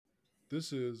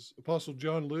This is Apostle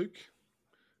John Luke.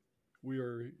 We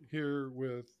are here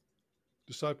with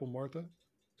Disciple Martha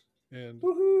and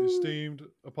Woohoo! esteemed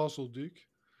Apostle Duke.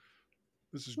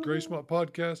 This is Woohoo! Gracemont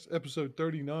Podcast, episode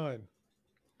 39.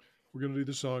 We're going to do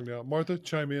the song now. Martha,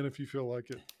 chime in if you feel like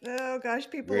it. Oh gosh,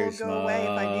 people will go away if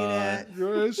I do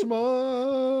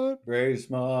Gracemont, that.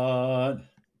 Gracemont,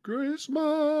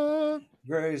 Gracemont, Gracemont.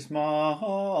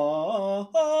 Gracemont.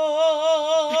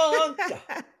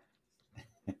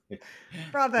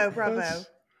 Bravo, bravo. That's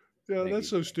Thank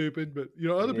that's you. so stupid. But It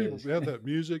other people is. have that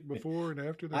music before and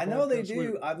after their I know they podcast.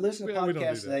 do. I've listened to We don't do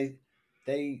podcasts and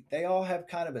that. they all have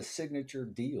kind of a signature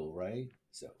deal, right?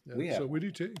 So Yeah, we so have we one.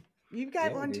 do too. You've got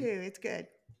Yeah, we one do. too. It's good.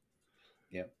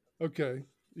 Yep. Okay,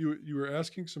 you were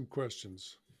asking some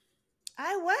questions.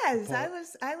 I was. I Apo-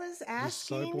 was I was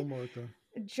Disciple asking Martha.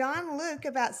 John Luke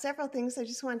about several things I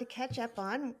just wanted to catch up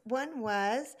on. One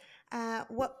was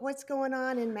what's going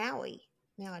on in Maui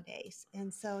nowadays.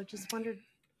 And so just wondered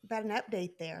about an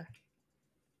update there.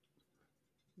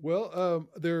 Well,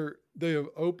 they have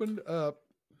opened up.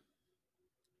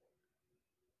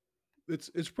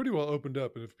 It's pretty well opened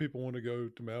up, and if people want to go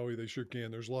to Maui, they sure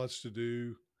can. There's lots to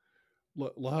do.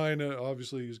 Lahaina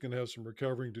obviously is going to have some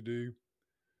recovering to do.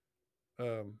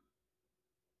 Um,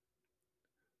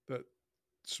 that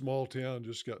small town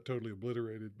just got totally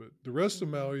obliterated, but the rest of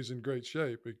Mhm. Maui is in great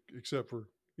shape, except for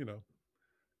you know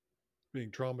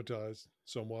being traumatized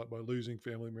somewhat by losing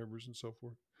family members and so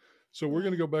forth. So we're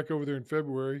going to Yeah. go back over there in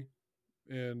February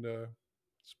and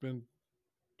spend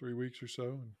 3 weeks or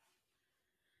so and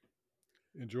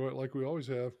enjoy it like we always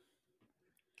have.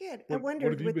 Good. I What have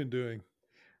wondered you with been doing?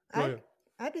 Go I've ahead.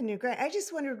 I've been doing great. I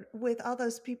just wondered with all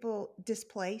those people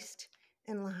displaced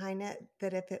in Lahaina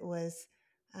that if it was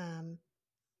um,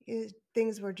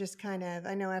 things were just kind of,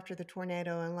 I know after the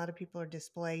tornado and a lot of people are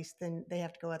displaced, then they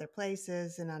have to go other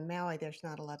places. And on Maui, there's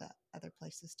not a lot of other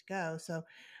places to go. So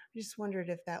I just wondered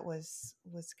if that was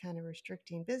kind of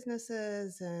restricting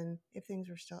businesses and if things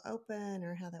were still open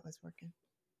or how that was working.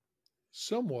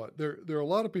 Somewhat. There are a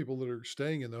lot of people that are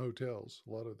staying in the hotels.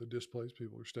 A lot of the displaced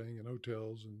people are staying in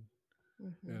hotels Hmm.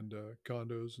 and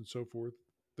condos and so forth.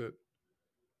 That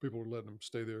people are letting them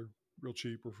stay there real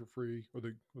cheap or for free, or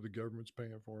the government's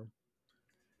paying for them.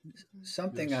 Hmm.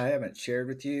 Something I Yes. haven't shared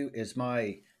with you is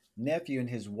my nephew and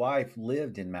his wife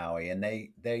lived in Maui, and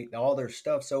they all their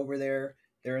stuff's over there.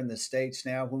 They're in the States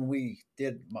now. When we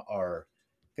did our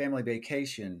family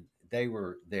vacation, they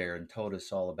were there and told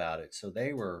us all about it. So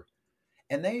they were,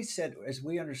 and they said, as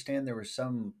we understand, there was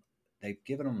some, they've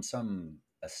given them some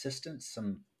assistance,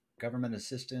 some government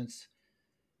assistance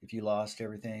if you lost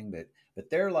everything, but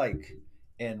they're like,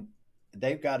 and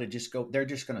they've got to just go. They're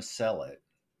just going to sell it.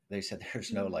 They said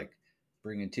there's no Hmm. like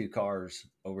bringing two cars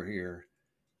over here,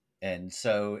 and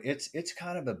so it's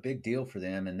kind of a big deal for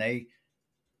them. And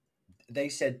they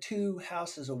said two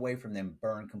houses away from them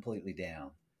burned completely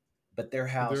down, but Their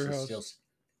house.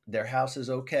 their house is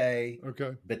okay.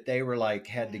 Okay. But they were like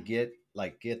had to Yeah.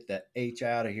 get the H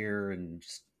out of here and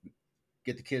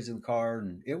get the kids in the car,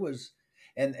 and it was,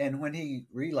 and when he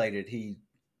relayed it, he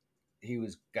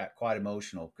was got quite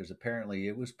emotional because apparently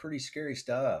it was pretty scary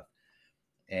stuff.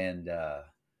 And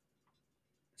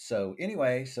so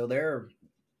anyway, so they're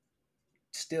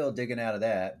still digging out of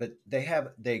that, but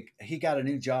they he got a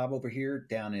new job over here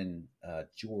down in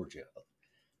Georgia.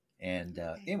 And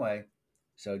Okay. anyway,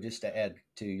 so just to add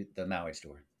to the Maui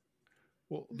story.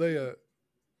 Well, Hmm.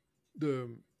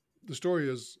 the the story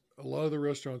is a lot of the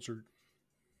restaurants are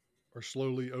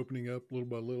slowly opening up little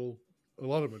by little. A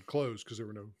lot of them had closed because there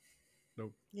were no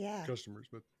Yeah. customers,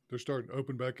 but they're starting to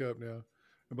open back up now.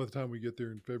 And by the time we get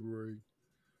there in February,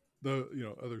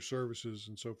 the other services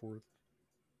and so forth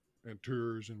and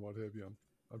tours and what have you,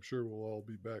 I'm sure we'll all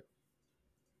be back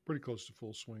pretty close to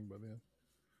full swing by then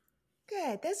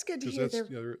Good. That's good to because hear.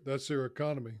 They're that's their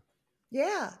economy.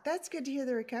 Yeah, that's good to hear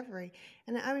the recovery.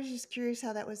 And I was just curious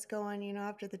how that was going,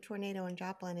 after the tornado in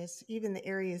Joplin, is even the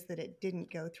areas that it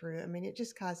didn't go through. I mean, it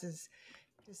just causes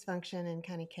dysfunction and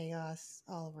kind of chaos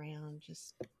all around.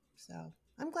 Just so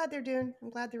I'm glad they're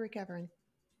recovering.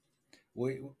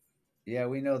 We yeah,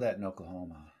 we know that in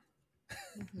Oklahoma.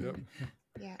 Yep, Hmm.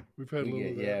 Yeah. we've had a We little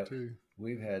get of yeah, that too.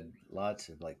 we've had lots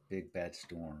of like big bad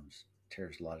storms,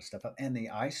 tears a lot of stuff up, and the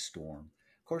ice storm.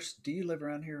 Of course, do you live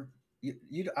around here?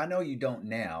 You I know you don't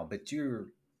now, but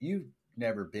you've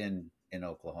never been in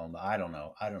Oklahoma. I don't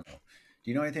know.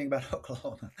 Do you know anything about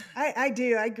Oklahoma? I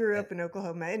do. I grew Eh, up in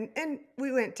Oklahoma, and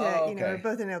we went to, oh, we're okay.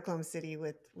 both in Oklahoma City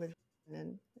with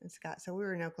and Scott. So we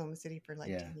were in Oklahoma City for like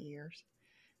Yeah. 10 years.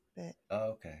 But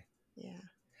Oh, okay. yeah.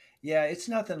 Yeah, it's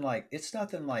nothing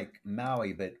like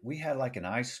Maui, but we had like an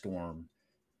ice storm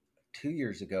 2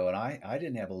 years ago, and I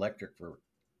didn't have electric for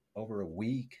over a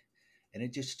week, and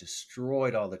it just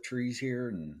destroyed all the trees here,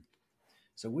 and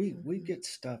so we Hmm. get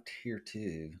stuffed here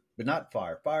too, but not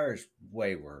fire. Fire is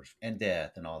way worse, and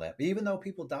death and all that. But even though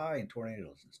people die in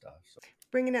tornadoes and stuff, so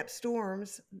Bringing up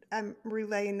storms, I'm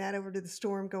relaying that over to the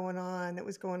storm going on that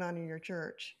was going on in your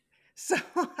church. So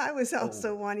I was oh,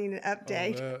 also wanting an Oh,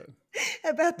 update that.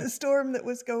 about the storm that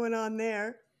was going on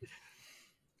there.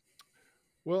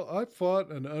 Well, I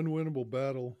fought an unwinnable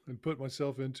battle and put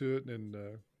myself into it and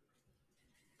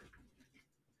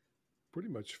pretty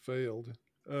much failed.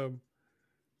 Um,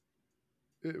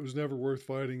 it was never worth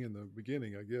fighting in the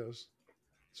beginning, I guess.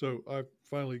 So I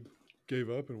finally gave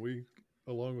up, and we,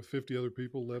 along with 50 other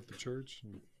people, left the church.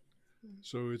 And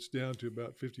so it's down to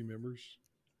about 50 members.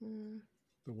 Mm,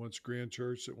 The once grand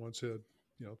church that once had,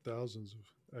 thousands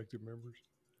of active members.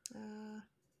 uh,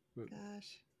 But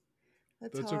gosh,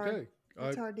 that's that's hard. okay.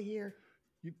 That's hard to hear.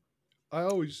 You, I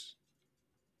always,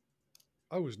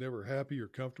 I was never happy or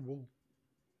comfortable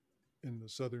in the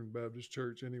Southern Baptist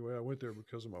Church anyway. I went there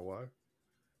because of my wife.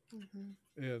 Hmm.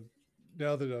 And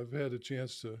now that I've had a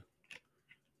chance to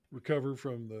recover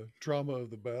from the trauma of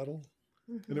the battle,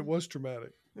 and it Hmm. was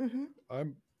traumatic, Hmm.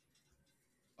 I'm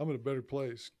I'm in a better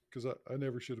place because I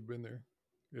never should have been there.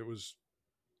 It was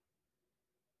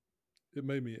it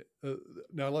made me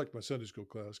now I liked my Sunday school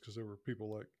class because there were people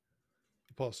like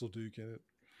Apostle Duke in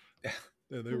it,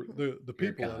 and they were the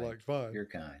you're people I kind. liked fine, You're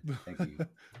kind. Thank you.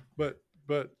 but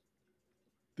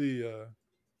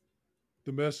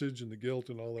the message and the guilt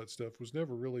and all that stuff was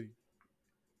never really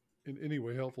in any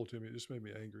way helpful to me. It just made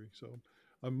me angry. So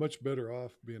I'm much better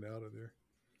off being out of there.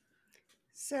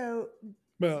 So,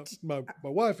 Now, d- my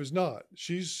wife is not.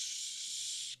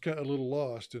 She's kind of a little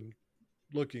lost and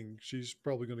looking. She's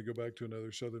probably going to go back to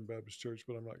another Southern Baptist church,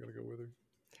 but I'm not going to go with her.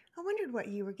 I wondered what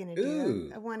you were going to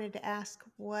do. I Ooh, wanted to ask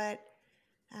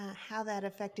how that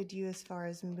affected you as far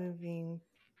as moving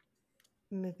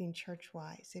church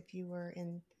wise. If you were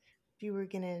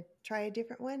going to try a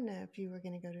different one, if you were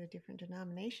going to go to a different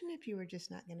denomination, if you were just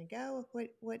not going to go,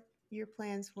 what your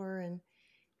plans were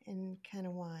and kind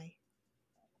of why.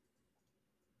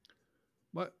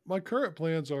 My current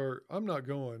plans are I'm not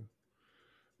going.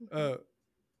 Hmm. Uh,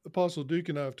 Apostle Duke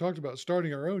and I have talked about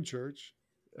starting our own church.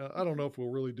 I don't know if we'll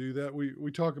really do that.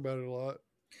 We talk about it a lot.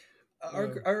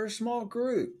 Uh, our small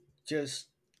group just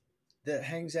that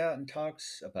hangs out and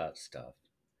talks about stuff.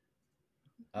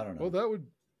 I don't well, know.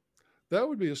 that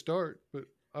would be a start, but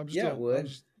I'm Yeah, it still I'm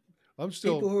would. I'm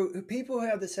still People who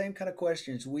have the same kind of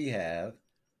questions we have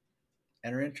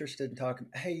and are interested in talking.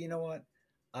 Hey, you know what?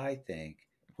 I think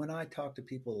when I talk to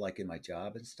people like in my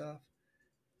job and stuff,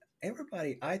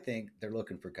 everybody, I think they're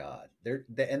looking for God.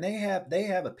 And they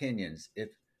have opinions. If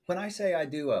when I say I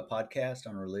do a podcast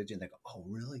on religion, they go, "Oh,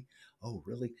 really? Oh,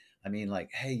 really?" I mean,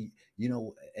 like, hey,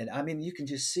 and I mean, you can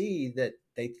just see that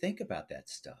they think about that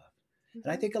stuff.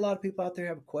 And I Hmm. think a lot of people out there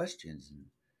have questions, and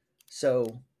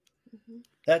so Hmm.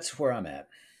 that's where I'm at.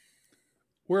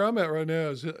 where I'm at right now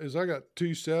is I got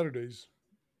 2 Saturdays.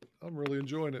 I'm really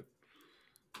enjoying it.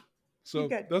 You've So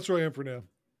got that's where I am for now.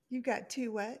 you've got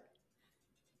two what?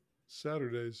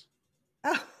 Saturdays.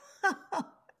 Oh,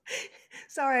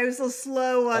 sorry, I was a little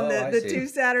slow on Oh, the I the two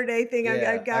see. Saturday thing. I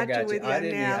Yeah, I got you got you. with you I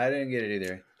now. didn't get it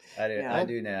either. I Yeah. Well,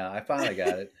 do now. I finally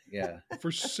got it. Yeah.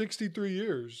 for 63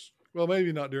 years. Well,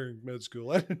 maybe not during med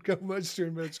school. I didn't go much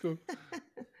during med school.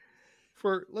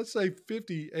 For let's say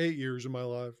 58 years of my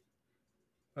life,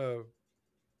 uh,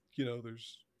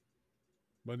 there's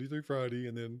Monday through Friday,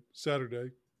 and then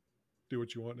Saturday, do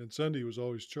what you want, and Sunday was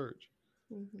always church.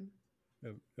 Hmm.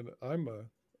 And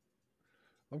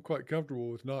I'm quite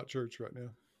comfortable with not church right now.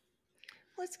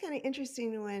 Well, it's kind of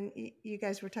interesting when you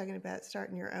guys were talking about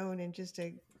starting your own and just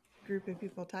a group of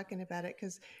people talking about it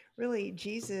because really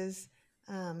Jesus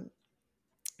um,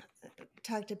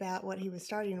 talked about what he was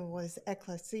starting was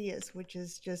ecclesias, which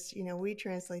is just, we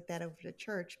translate that over to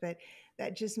church, but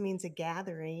that just means a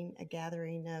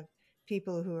gathering of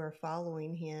people who are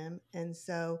following him. And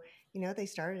so, they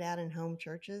started out in home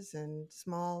churches and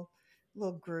small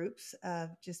little groups of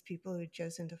just people who had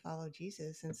chosen to follow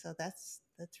Jesus. And so that's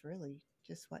really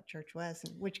just what church was,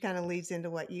 and which kind of leads into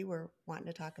what you were wanting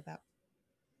to talk about,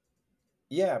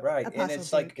 Yeah, right. And Apostle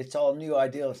it's like Duke. it's all new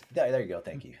ideals. There you go.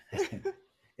 Thank you.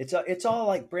 It's all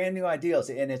like brand new ideals,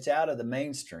 and it's out of the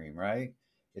mainstream, right?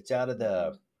 It's out of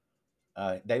the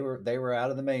Hmm. they were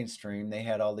out of the mainstream. They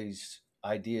had all these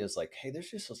ideas like, hey, there's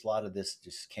just a lot of this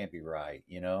just can't be right.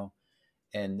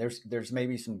 And there's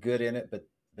maybe some good in it, but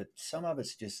some of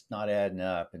it's just not adding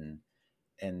up. And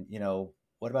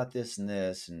what about this and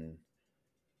this? And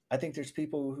I think there's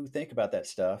people who think about that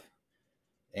stuff,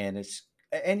 and it's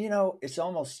And it's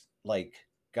almost like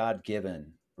God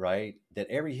given, right? That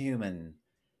every human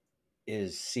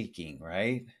is seeking,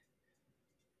 right?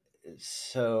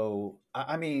 So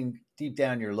I mean, deep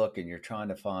down, you're looking, you're trying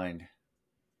to find.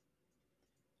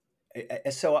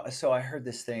 So I heard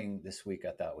this thing this week.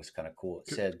 I thought was kind of cool.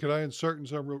 It said, Could I insert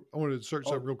some? I want to insert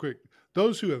something "Oh, real quick.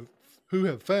 Those who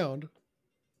have found,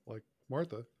 like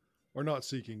Martha, are not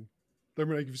seeking.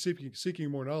 They're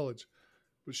seeking more knowledge,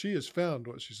 but she has found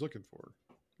what she's looking for,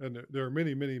 and there are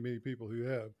many, many, many people who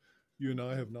have. You and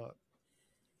I have not.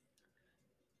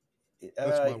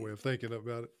 That's uh, my way of thinking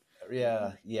about it.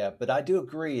 yeah, yeah." But I do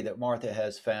agree that Martha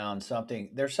has found something.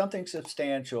 There's something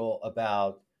substantial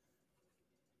about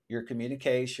your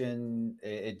communication.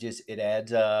 It just it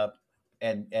adds up,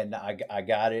 and I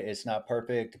got it. It's not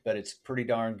perfect, but it's pretty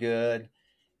darn good.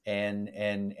 And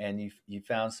you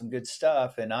found some good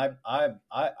stuff, and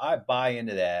I buy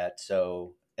into that.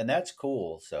 So, and that's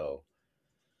cool. So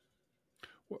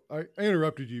Well, I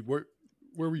interrupted you. Where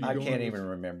were you I can't going even with?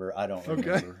 remember. I don't Okay.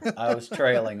 remember. I was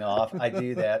trailing off. I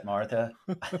do that, Martha.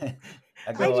 I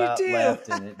I go do out too. left,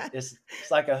 and it's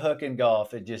like a hook in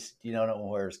golf. It just you don't know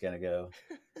where it's going to go.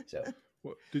 So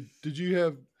What did you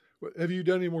have? Have you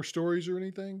done any more stories or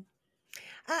anything?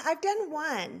 I've done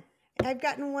one. I've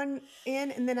gotten one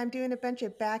in, and then I'm doing a bunch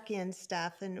of back end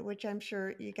stuff, and which I'm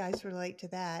sure you guys relate to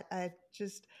that.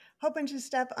 Just a whole bunch of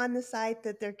stuff on the site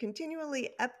that they're continually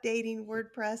updating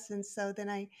WordPress, and so then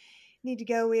I need to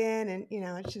go in, and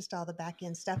it's just all the back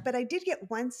end stuff. But I did get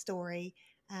one story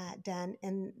done,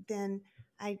 and then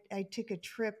I took a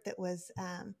trip that was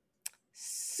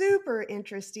super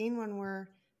interesting when we're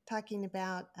talking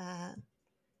about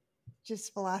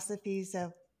just philosophies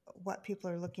of what people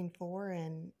are looking for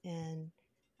and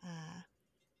uh,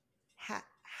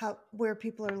 how where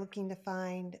people are looking to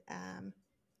find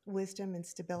wisdom and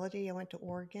stability. I went to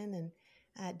Oregon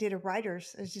and did a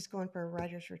writers. I was just going for a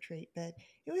writers retreat, but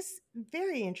it was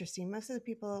very interesting. Most of the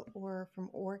people were from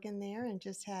Oregon there, and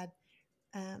just had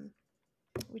um,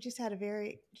 we just had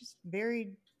a just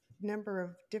varied number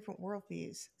of different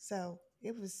worldviews. So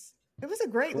it was a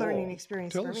great learning cool.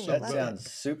 experience Tell for us me. I something That loved about. it.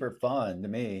 sounds super fun to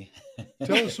me.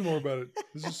 Tell us some more about it.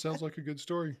 This sounds like a good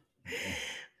story.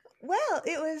 Well,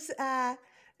 it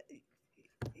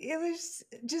was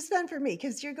just fun for me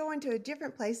because you're going to a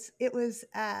different place. It was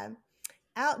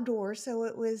outdoors, so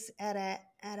it was at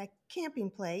a camping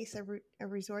place, a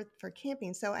resort for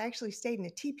camping. So I actually stayed in a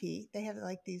teepee. They have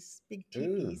like these big Ooh,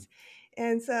 teepees,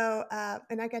 and so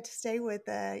and I got to stay with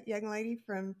a young lady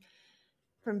from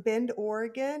Bend,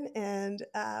 Oregon, and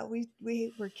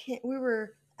we were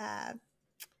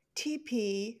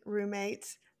teepee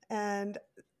roommates, and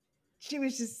she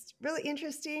was just really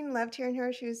interesting. Loved hearing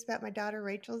her. She was about my daughter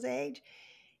Rachel's age.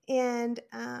 And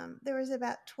there was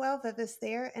about 12 of us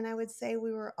there. And I would say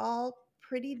we were all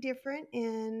pretty different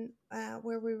in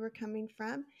where we were coming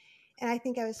from. And I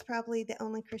think I was probably the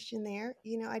only Christian there.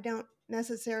 I don't oh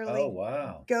necessarily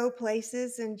wow. go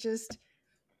places and just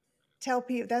tell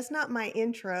people. That's not my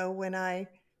intro when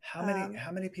How many um,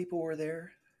 how many people were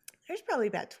there? there's probably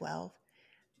about 12.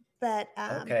 But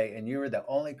Okay, and you were the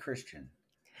only Christian.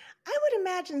 I would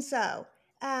imagine so.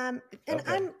 And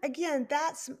Okay.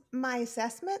 that's my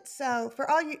assessment. So for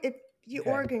all you, if you Okay.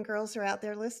 Oregon girls are out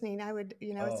there listening, I would,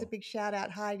 it's a Oh, big shout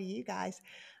out hi to you guys.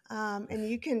 And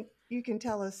you can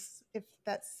tell us if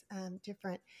that's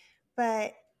different.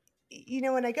 But,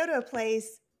 when I go to a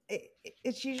place,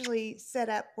 it's usually set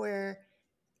up where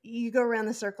you go around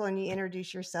the circle and you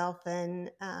introduce yourself and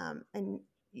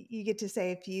you get to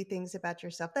say a few things about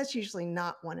yourself. That's usually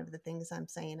not one of the things I'm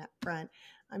saying up front.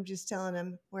 I'm just telling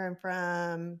them where I'm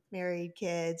from, married,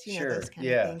 kids, those sure. kind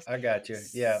of Yeah, things. I got you.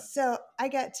 Yeah. So I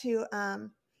got to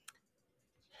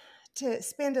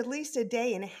spend at least a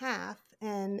day and a half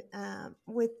and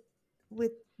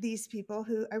with these people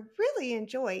who I really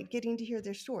enjoyed getting to hear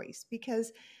their stories,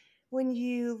 because when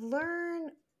you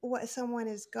learn what someone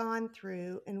has gone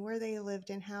through and where they lived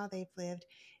and how they've lived,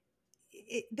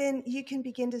 then you can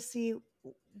begin to see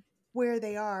where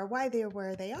they are, why they're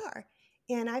where they are.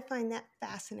 And I find that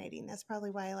fascinating. That's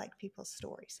probably why I like people's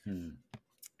stories. Hmm.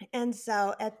 And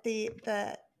so at the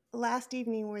last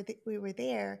evening where we were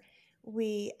there,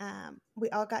 we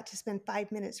all got to spend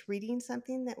 5 minutes reading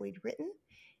something that we'd written,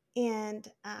 and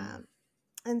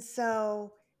Hmm.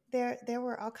 so there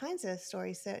were all kinds of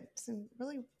stories, that some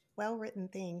really well written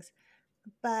things.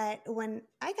 But when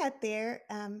I got there,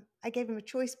 I gave him a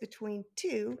choice between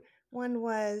two. One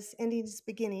was endings,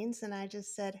 beginnings, and I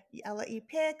just said, I'll let you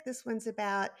pick. This one's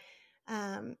about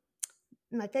um,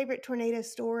 my favorite tornado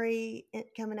story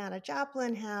coming out of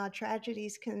Joplin, how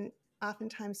tragedies can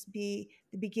oftentimes be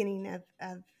the beginning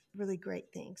of really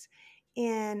great things.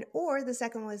 And or the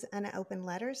second was unopened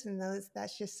letters, and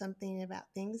that's just something about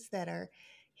things that are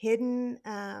hidden,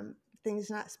 things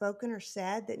not spoken or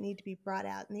said that need to be brought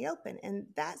out in the open, and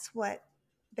that's what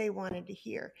they wanted to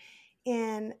hear.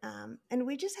 And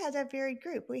we just had a varied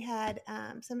group. We had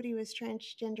somebody who was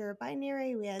transgender or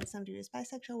binary. We had somebody who was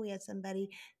bisexual. We had somebody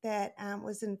that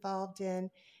was involved in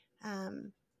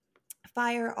um,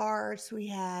 fire arts. We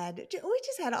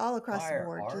just had all across the Fire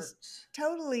board, just arts.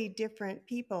 totally different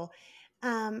people.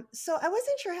 So I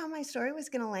wasn't sure how my story was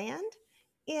going to land,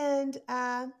 and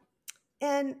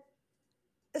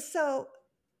so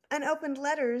unopened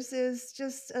letters is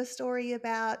just a story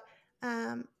about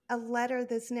a letter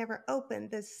that's never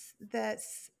opened.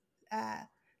 That's uh,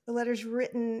 the letter's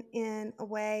written in a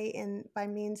way and by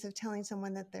means of telling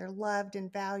someone that they're loved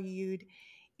and valued.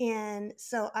 And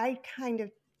so I kind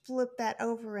of flip that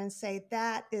over and say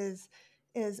that is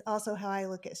also how I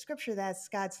look at scripture. That's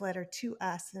God's letter to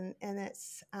us, and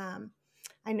it's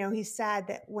I know he's sad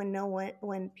that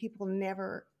when people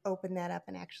never open that up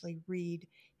and actually read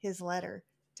his letter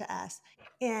to us.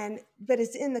 But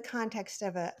it's in the context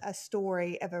of a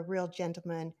story of a real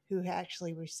gentleman who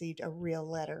actually received a real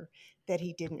letter that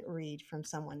he didn't read from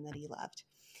someone that he loved.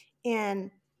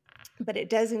 And but it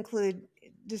does include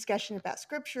discussion about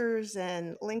scriptures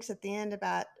and links at the end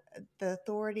about the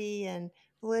authority and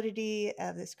validity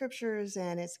of the scriptures,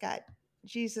 and it's got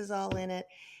Jesus all in it.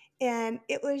 And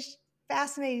it was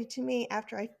fascinating to me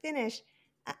after I finished.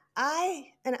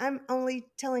 And I'm only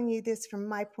telling you this from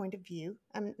my point of view.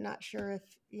 I'm not sure if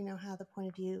you know how the point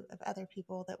of view of other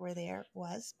people that were there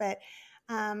was, but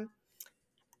um,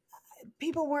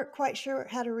 people weren't quite sure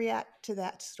how to react to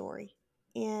that story.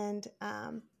 And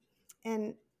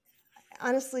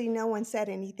honestly, no one said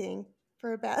anything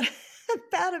for about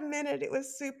about a minute. It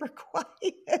was super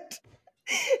quiet.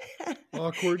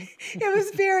 Awkward. It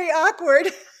was very awkward.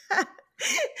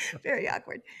 Very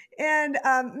awkward. And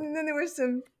then there was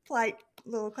some polite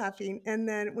little clapping, and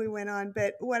then we went on.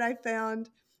 But what I found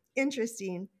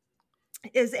interesting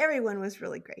is everyone was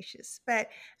really gracious. But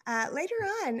later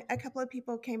on, a couple of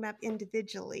people came up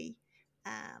individually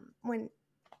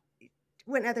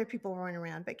when other people weren't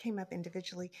around, but came up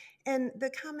individually. And the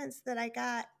comments that I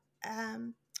got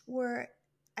were,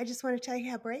 "I just want to tell you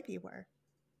how brave you were.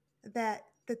 That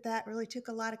really took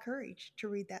a lot of courage to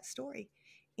read that story."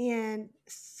 And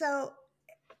so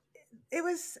it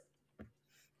was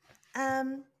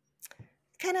um,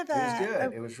 kind of It was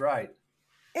good. It was right.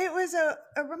 it was a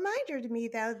reminder to me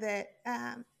though that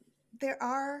there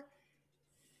are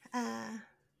uh,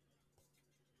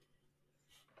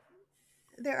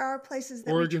 there are places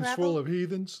that we Oregon's full travel. of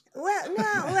heathens. Well, no,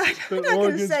 I'm not going to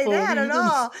Oregon's say full of that at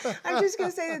heathens. all. I'm just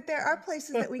going to say that there are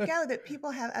places that we go that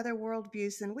people have other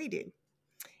worldviews than we do,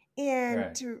 and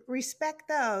Right. to respect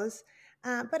those.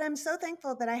 But I'm so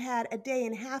thankful that I had a day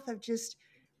and a half of just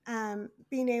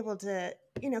being able to,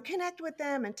 connect with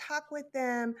them and talk with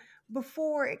them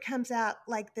before it comes out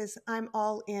like this. I'm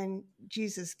all in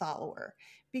Jesus follower,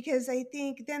 because I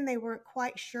think then they weren't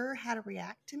quite sure how to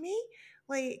react to me,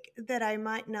 like that I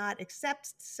might not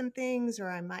accept some things or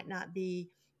I might not be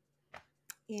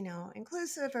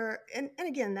inclusive and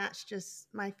again that's just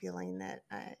my feeling that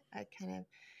I kind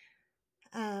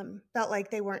of felt like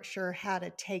they weren't sure how to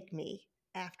take me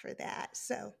after that.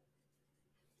 So,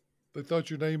 They thought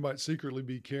your name might secretly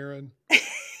be Karen.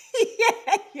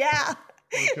 yeah.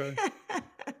 Okay,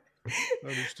 I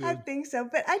understood. think so.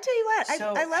 But I tell you what, I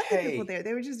So, love the people hey, there.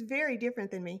 They were just very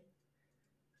different than me.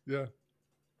 Yeah.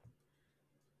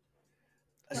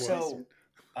 What, What? so,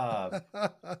 Pastor?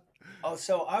 uh,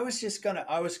 so I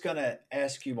was gonna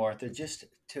ask you, Martha, just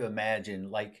to imagine,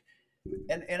 like,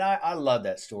 and I love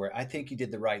that story. I think you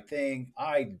did the right thing.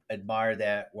 I admire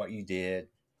that what you did.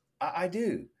 I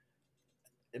do.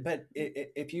 But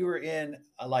if you were in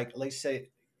like, let's say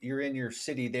you're in your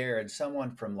city there, and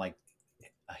someone from like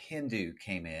a Hindu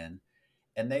came in,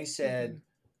 and they Mm-hmm. said,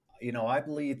 I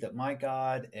believe that my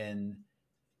God, and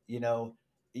you know,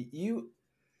 you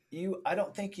I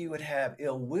don't think you would have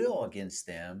ill will against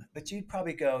them, but you'd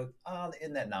probably go, "Oh,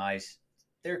 isn't that nice?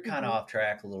 They're kind of Mm-hmm. off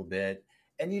track a little bit,"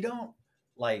 and you don't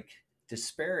like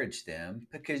disparage them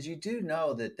because you do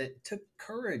know that that took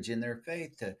courage in their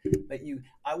faith to. But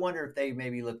I wonder if they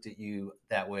maybe looked at you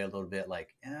that way a little bit,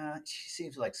 like, she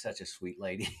seems like such a sweet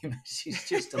lady, but she's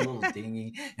just a little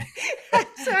dingy,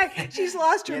 Sorry, she's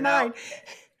lost her you know. mind.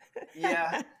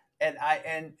 Yeah,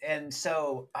 and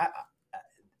so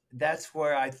that's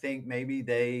where I think maybe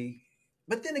they.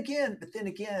 But then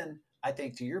again, I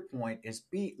think to your point is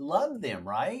be love them,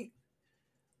 right?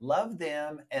 Love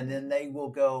them, and then they will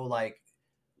go like,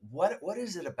 what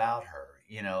is it about her?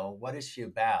 What is she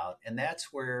about? And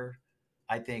that's where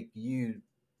I think you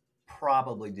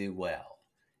probably do well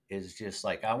is just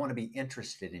like, I want to be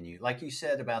interested in you. Like you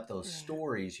said about those Yeah.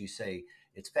 stories, you say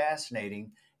it's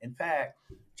fascinating. In fact,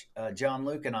 John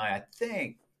Luke and I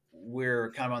think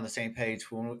we're kind of on the same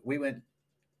page. When we went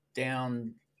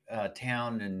down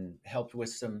town and helped with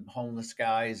some homeless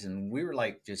guys, and we were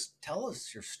like, just tell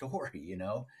us your story,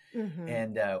 Mm-hmm.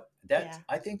 and Yeah.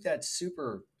 I think that's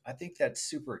super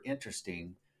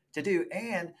interesting to do.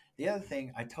 And the other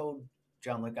thing I told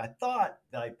John Luke, I thought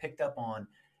that I picked up on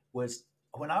was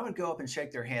when I would go up and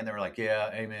shake their hand, they were like, yeah,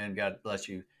 amen, God bless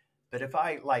you. But if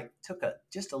I like took a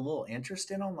just a little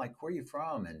interest in them, like, where are you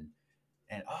from, and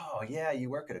oh yeah, you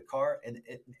work at a car, and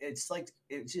it's like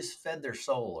it just fed their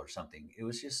soul or something. It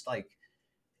was just like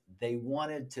they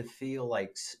wanted to feel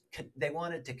like they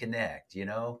wanted to connect,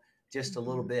 just a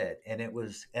little Mm-hmm. bit. And it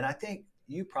was, and I think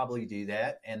you probably do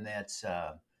that, and that's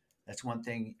one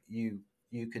thing you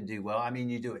can do well. I mean,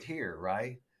 you do it here,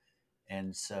 right?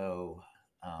 And so,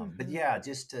 but Mm-hmm. yeah,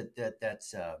 just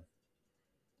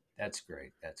that's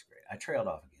great. That's great. I trailed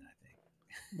off again,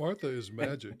 Martha is I think.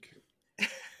 magic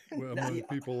No, among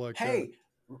people like that. hey,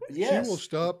 She will yes,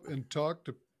 stop and talk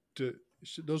to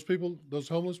those people, those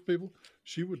homeless people.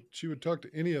 She would talk to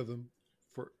any of them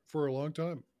for a long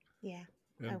time Yeah.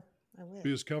 I and I would.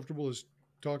 be as comfortable as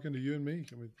talking to you and me.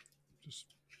 I mean, just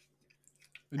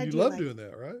and I you do love like doing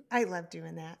that, right? I love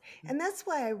doing that. And that's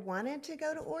why I wanted to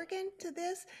go to Oregon to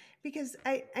this because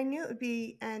I knew it would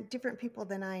be different people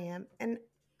than I am. And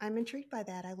I'm intrigued by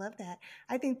that. I love that.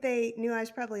 I think they knew I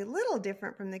was probably a little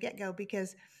different from the get go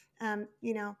because,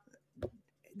 you know,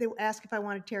 they ask if I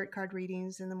wanted tarot card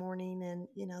readings in the morning, and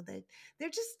they're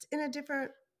just in a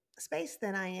different space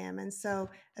than I am, and so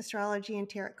astrology and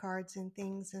tarot cards and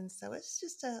things, and so it's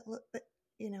just a little bit.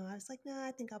 I was like, no, I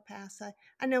think I'll pass.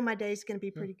 I know my day's going to be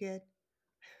Yeah, pretty good.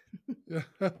 yeah.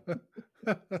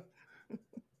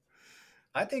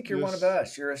 I think you're one of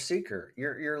Yes, us. You're a seeker.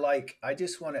 You're like, I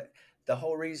just want to. The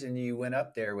whole reason you went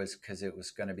up there was because it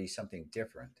was going to be something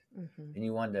different, Hmm. and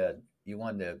you wanted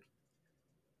to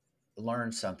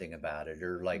learn something about it,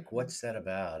 or like, Hmm. what's that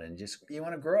about, and just you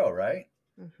want to grow, right?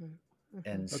 Hmm. Hmm.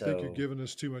 And I think you're so, giving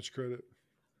us too much credit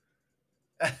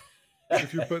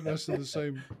if you're putting us in the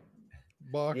same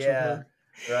box with yeah, her.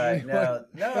 right. Anyway, No,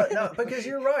 no, no. Because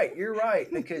you're right. You're right.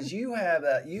 Because you're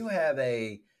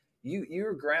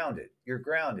grounded. You're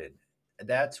grounded.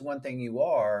 That's one thing you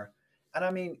are. And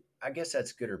I mean, I guess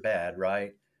that's good or bad,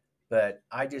 right? But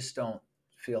I just don't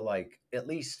feel like, at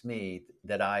least me,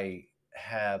 that I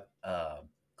have a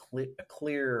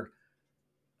clear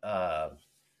uh,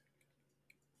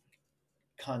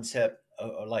 concept,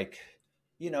 like,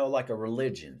 like a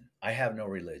religion. I have no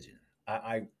religion.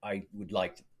 I would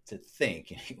like to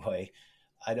think anyway.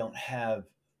 I don't have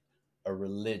a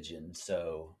religion,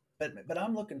 so but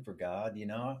I'm looking for God.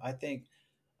 I think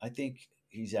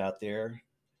He's out there.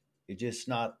 It's just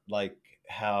not like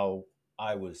how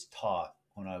I was taught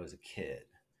when I was a kid.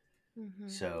 Hmm.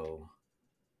 So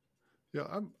yeah,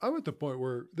 I'm at the point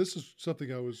where this is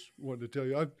something I was wanting to tell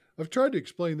you. I've tried to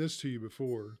explain this to you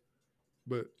before,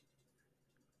 but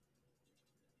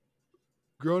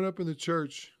growing up in the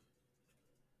church,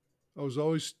 I was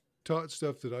always taught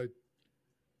stuff that I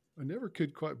never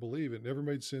could quite believe. It never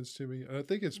made sense to me. And I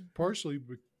think it's Hmm. partially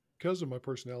because of my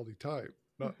personality type,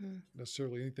 not Hmm.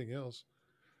 necessarily anything else.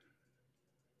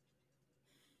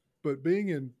 But being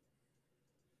in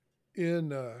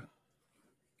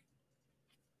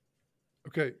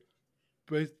okay,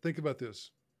 think about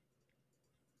this.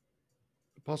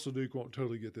 Apostle Duke won't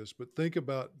totally get this, but think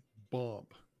about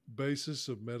BOMP, basis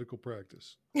of medical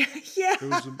practice. Yeah. It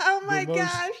was Oh the my most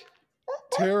gosh.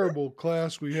 terrible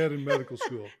class we had in medical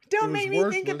school. It Don't was make me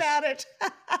think worthless. about it.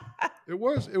 It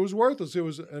was worthless. It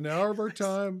was an hour of our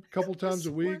time, a It couple times was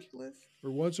a week worthless.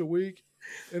 or once a week,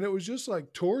 and it was just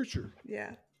like torture.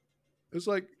 Yeah. It's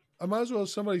like I might as well have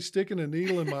somebody sticking a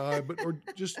needle in my eye, but or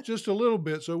just a little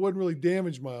bit, so it wouldn't really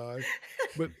damage my eye,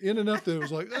 but in enough that it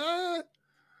was like ah.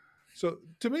 So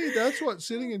to me, that's what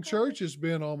sitting Oh in church gosh. has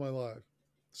been all my life.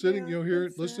 Sitting, Yeah, here,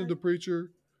 that's listening sad. to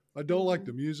preacher. I don't like Mm-hmm.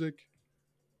 the music.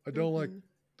 I don't like Mm-hmm.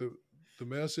 the the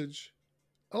message.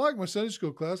 I like my Sunday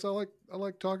school class. I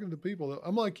like talking to people.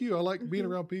 I'm like you. I like being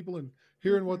Mm-hmm. around people and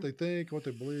hearing what Mm-hmm. they think, what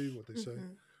they believe, what they say.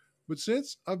 Mm-hmm. But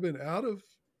since I've been out of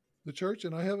the church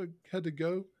and I haven't had to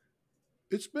go,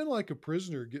 it's been like a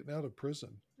prisoner getting out of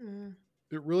prison. Mm.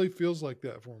 It really feels like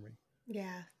that for me.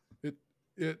 Yeah. It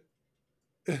it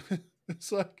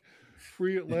it's like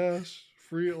free at last,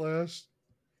 free at last.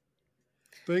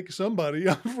 Thank somebody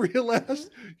I'm free at Mm-hmm. last,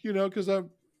 because I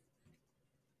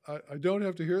don't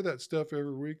have to hear that stuff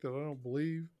every week that I don't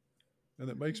believe and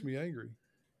that makes Mm-hmm. me angry.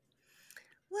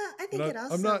 Well, I And think it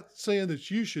I'm also. not saying that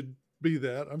you should be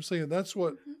that. I'm saying that's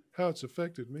what Mhm. how it's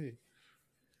affected me.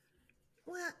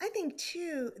 Well, I think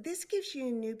too, this gives you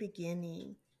a new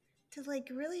beginning to like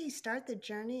really start the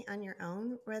journey on your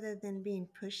own rather than being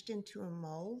pushed into a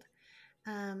mold.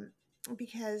 Um,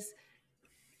 because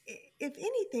if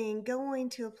anything, going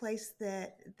to a place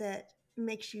that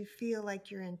makes you feel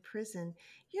like you're in prison,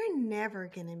 you're never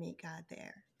going to meet God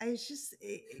there. It's just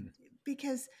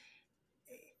because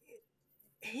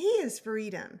He is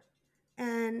freedom,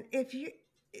 and if you,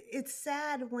 it's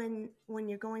sad when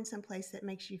you're going someplace that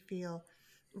makes you feel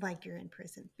like you're in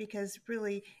prison because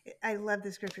really I love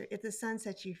the scripture, if the sun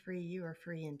sets you free you are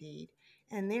free indeed,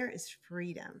 and there is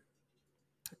freedom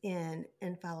in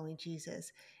following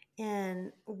Jesus.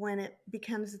 And when it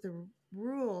becomes the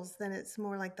rules, then it's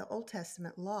more like the Old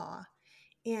Testament law.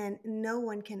 And no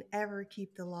one can ever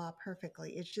keep the law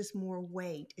perfectly. It's just more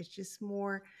weight. It's just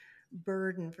more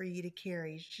burden for you to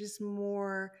carry. It's just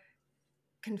more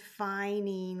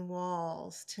confining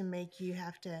walls to make you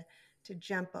have to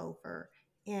jump over.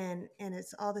 And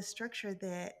it's all the structure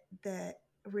that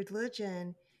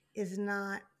religion is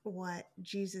not what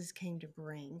Jesus came to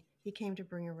bring. He came to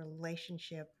bring a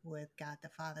relationship with God the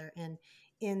Father, and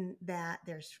in that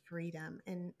there's freedom.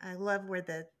 And I love where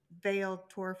the veil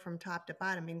tore from top to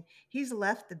bottom. I mean, he's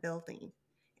left the building,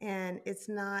 and it's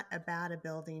not about a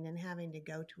building and having to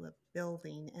go to a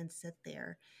building and sit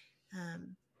there.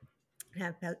 um,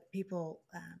 have people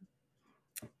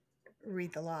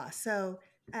read the law. So,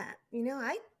 I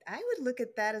would look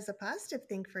at that as a positive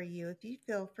thing for you. If you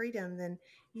feel freedom, then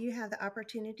you have the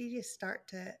opportunity to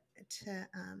to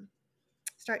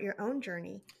start your own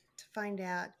journey to find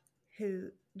out who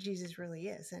Jesus really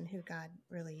is and who God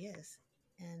really is.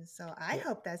 And so, I Well,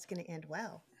 hope that's going to end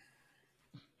well.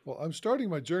 well, I'm starting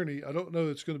my journey. I don't know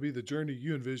it's going to be the journey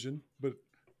you envision, but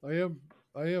I am.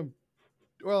 I am.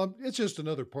 Well, it's just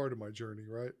another part of my journey,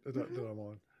 right? That Hmm. I'm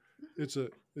on. Hmm.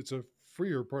 It's a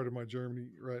freer part of my journey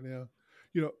right now.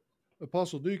 You know,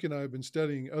 Apostle Duke and I have been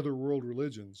studying other world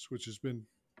religions, which has been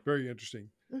very interesting.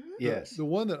 Hmm. Yes. The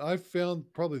one that I found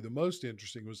probably the most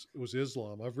interesting was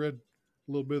Islam. I've read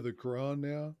a little bit of the Quran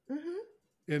now, Hmm.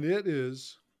 and it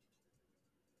is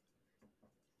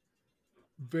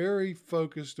very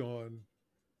focused on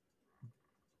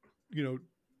you know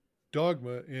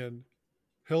dogma and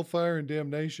hellfire and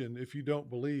damnation if you don't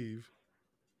believe,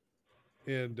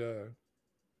 and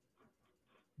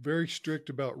very strict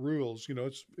about rules. Hmm.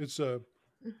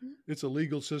 It's a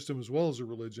legal system as well as a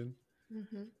religion,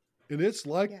 Hmm. and it's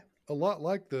like Yeah. a lot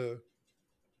like the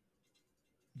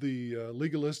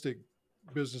legalistic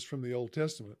business from the Old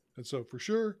Testament. And so for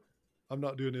sure, I'm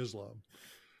not doing Islam.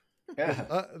 But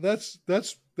Yeah.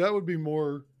 that would be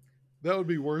more that would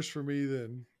be worse for me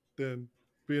than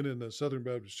being in the Southern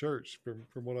Baptist Church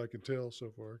from what I can tell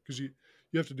so far, because you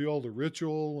have to do all the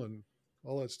ritual and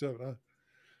all that stuff. And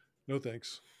no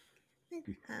thanks.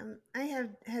 I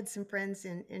have had some friends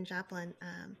in Joplin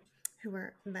who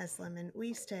were Muslim, and we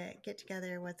used to get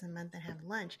together once a month and have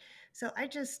lunch. So I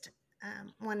just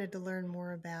wanted to learn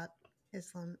more about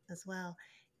Islam as well.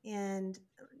 And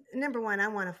number one, I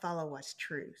want to follow what's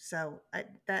true. So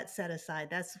that set aside,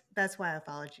 that's why I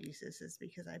follow Jesus, is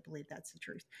because I believe that's the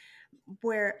truth.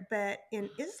 But in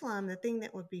Islam, the thing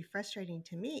that would be frustrating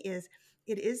to me is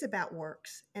it is about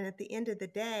works, and at the end of the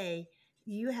day,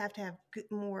 you have to have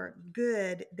more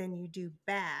good than you do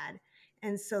bad.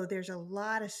 And so there's a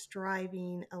lot of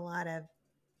striving, a lot of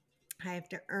I have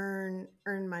to earn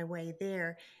my way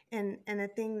there. And the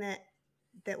thing that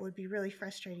would be really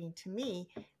frustrating to me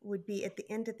would be at the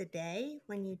end of the day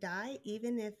when you die,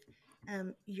 even if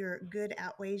your good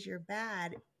outweighs your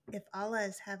bad, if Allah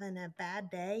is having a bad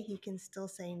day, He can still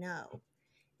say no.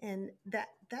 And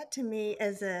that to me,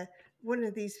 as a one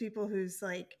of these people who's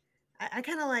like, I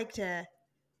kind of like to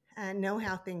know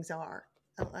how things are.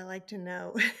 I like to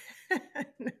know,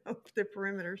 know the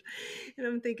perimeters. And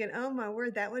I'm thinking, oh my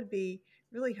word, that would be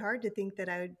really hard to think that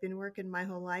I had been working my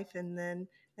whole life, and then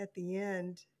at the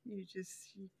end, you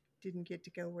didn't get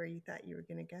to go where you thought you were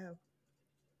going to go.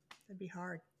 That'd be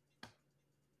hard.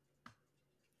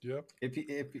 Yep.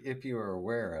 If you were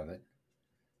aware of it,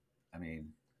 I mean,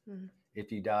 Mm-hmm.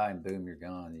 if you die and boom, you're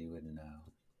gone, you wouldn't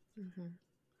know. Mm-hmm.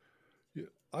 Yeah,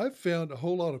 I've found a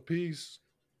whole lot of peace.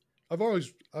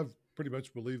 I've pretty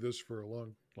much believed this for a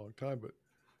long time, but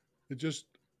it just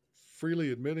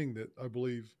freely admitting that I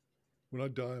believe when I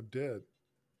die I'm dead,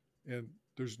 and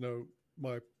there's no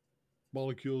my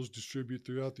molecules distribute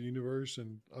throughout the universe,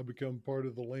 and I become part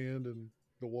of the land and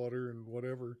the water and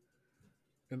whatever,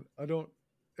 and I don't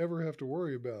ever have to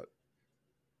worry about.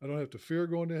 I don't have to fear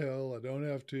going to hell. I don't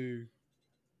have to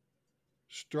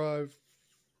strive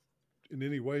in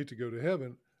any way to go to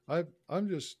heaven. I'm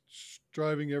just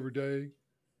striving every day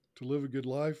to live a good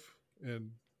life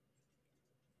and,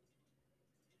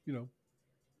 you know,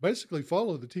 basically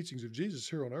follow the teachings of Jesus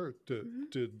here on earth Hmm.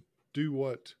 to do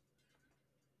what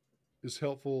is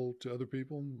helpful to other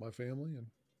people, my family and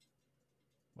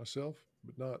myself,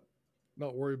 but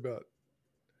not worry about.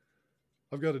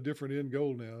 I've got a different end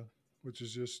goal now, which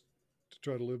is just to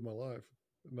try to live my life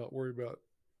and not worry about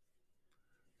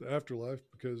the afterlife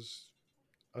because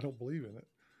I don't believe in it.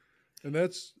 And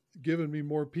that's given me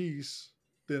more peace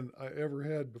than I ever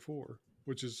had before,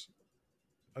 which is,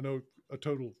 I know, a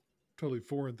totally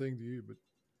foreign thing to you, but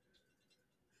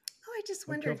Oh, I just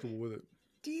I'm wondered, comfortable with it.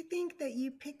 do you think that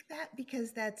you pick that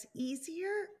because that's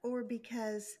easier or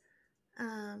because,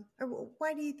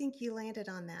 why do you think you landed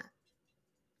on that?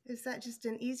 Is that just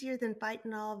an easier than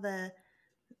fighting all the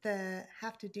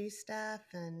have to do stuff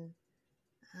and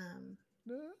um,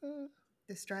 Uh,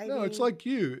 the no, it's striving? like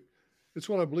you. It's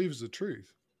what I believe is the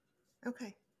truth.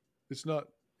 Okay. It's not.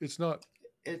 It's not.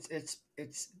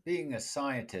 It's being a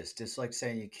scientist. It's like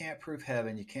saying you can't prove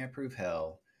heaven, you can't prove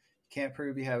hell, you can't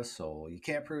prove you have a soul, you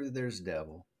can't prove that there's a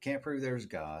devil, you can't prove there's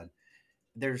God.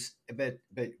 There's but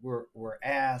we're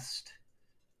asked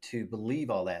to believe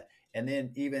all that, and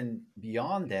then even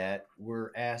beyond that,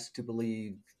 we're asked to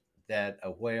believe that a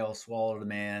whale swallowed a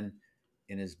man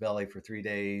in his belly for 3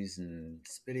 days and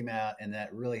spit him out, and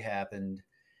that really happened.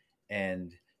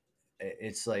 And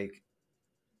it's like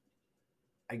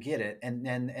I get it, and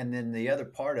then the other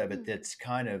part of it Hmm. that's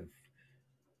kind of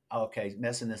okay,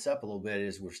 messing this up a little bit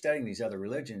is we're studying these other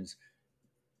religions.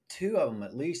 Two of them,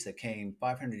 at least, that came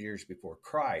 500 years before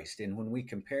Christ, and when we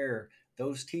compare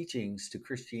those teachings to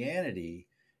Christianity,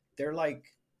 they're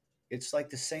like it's like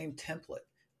the same template.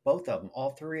 Both of them,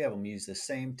 all three of them, use the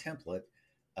same template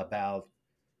about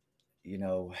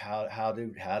how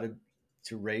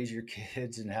to raise your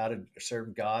kids and how to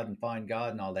serve God and find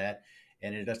God and all that.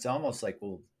 And it's almost like,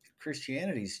 well,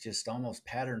 Christianity's just almost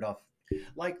patterned off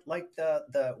like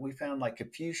the we found like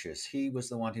Confucius. He was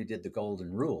the one who did the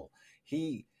golden rule.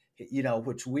 He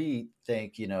which we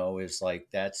think is like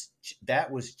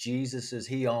that was Jesus's.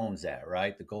 He owns that,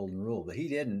 right? The golden rule, but he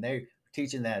didn't. They were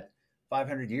teaching that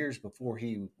 500 years before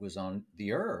he was on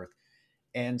the earth.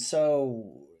 And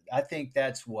so I think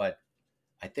that's what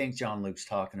I think John Luke's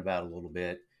talking about a little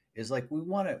bit is like we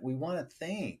want to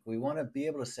think. We want to be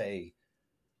able to say,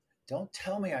 don't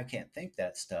tell me I can't think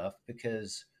that stuff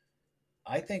because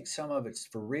I think some of it's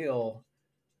for real.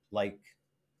 Like,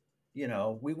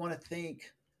 we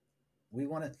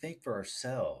want to think for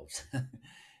ourselves. and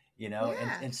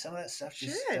Yeah, some of that stuff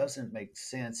just should. doesn't make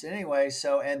sense anyway.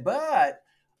 But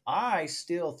I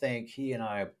still think he and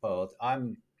I both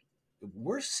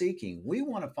we're seeking. We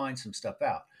want to find some stuff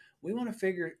out. We want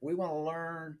to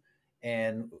learn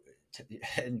and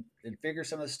and figure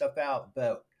some of this stuff out.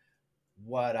 But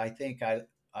what I think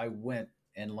I went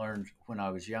and learned when I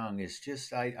was young is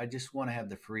just I just want to have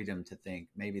the freedom to think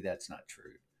maybe that's not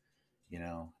true,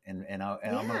 and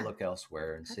I'm going to Yeah, look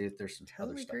elsewhere and I see if there's some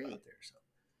other totally stuff out agree. there.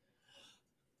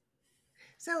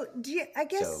 So, do you, I So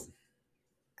guess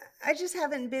I just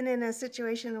haven't been in a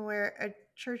situation where a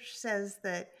church says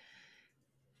that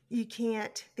you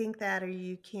can't think that or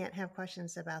you can't have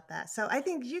questions about that. So I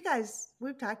think you guys,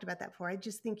 we've talked about that before. I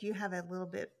just think you have a little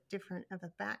bit different of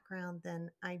a background than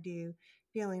I do,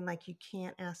 feeling like you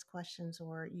can't ask questions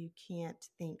or you can't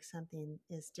think something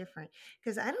is different.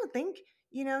 Because I don't think,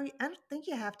 I don't think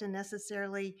you have to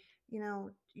necessarily,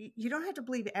 you don't have to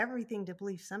believe everything to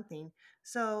believe something.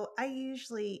 So I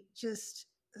usually just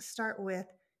start with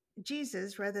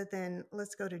Jesus rather than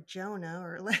let's go to Jonah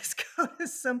or let's go to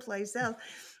someplace else.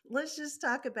 Let's just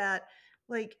talk about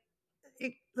like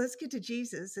let's get to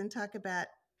Jesus and talk about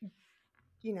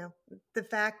you know the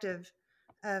fact of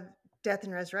death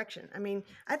and resurrection. I mean,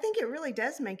 I think it really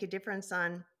does make a difference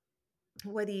on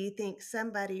whether you think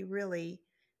somebody really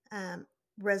um,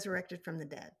 resurrected from the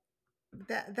dead.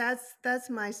 That's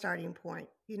my starting point.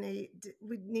 We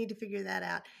need to figure that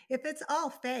out. If it's all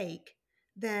fake,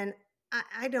 then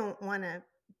I don't want to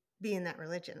be in that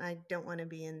religion. I don't want to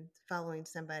be in following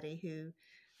somebody who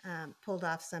pulled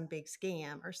off some big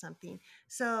scam or something.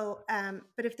 So,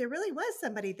 but if there really was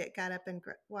somebody that got up and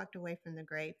walked away from the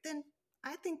grave, then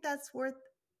I think that's worth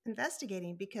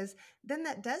investigating because then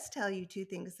that does tell you two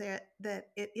things that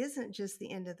it isn't just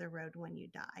the end of the road when you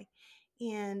die,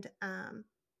 and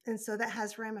so that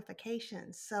has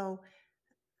ramifications. So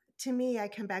to me, I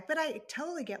come back, but I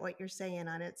totally get what you're saying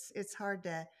on it's hard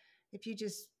to if you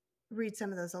just read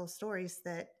some of those old stories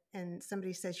that and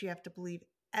somebody says you have to believe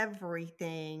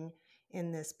everything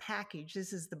in this package.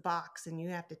 This is the box and you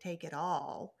have to take it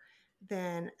all.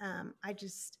 then I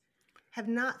just have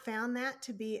not found that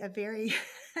to be a very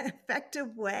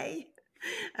effective way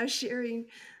of sharing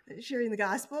the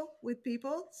gospel with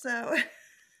people. So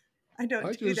I I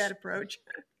don't do that just, approach.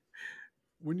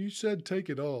 when you said take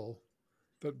it all,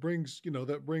 that brings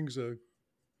an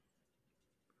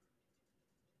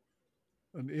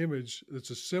image that's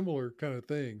a similar kind of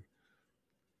thing,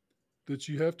 that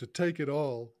you have to take it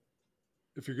all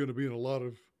if you're going to be in a lot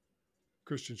of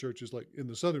Christian churches. Like in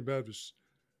the Southern Baptists,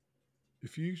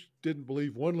 if you didn't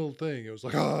believe one little thing, it was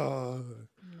like,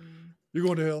 Mm, you're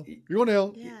going to hell. You're going to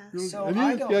hell. yeah. So And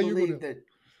I you, yeah, don't you're going to believe hell. that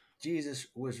Jesus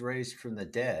was raised from the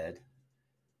dead.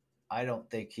 I don't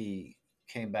think he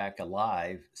came back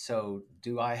alive. So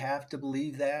do I have to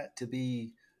believe that to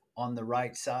be on the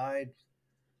right side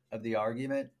of the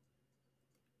argument?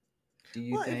 Do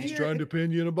you Well, if He's think? you're trying if to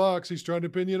pin you in a box. He's trying to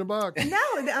pin you in a box. No,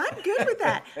 I'm good with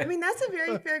that. I mean, that's a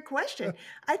very fair question.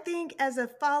 I think as a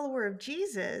follower of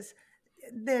Jesus,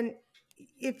 then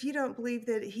if you don't believe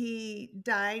that he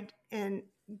died and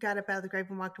got up out of the grave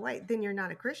and walked away, then you're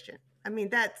not a Christian. I mean,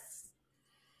 I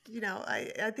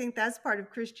think that's part of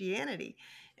Christianity.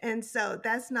 And so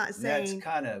that's not That's saying,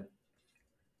 kind of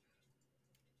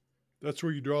That's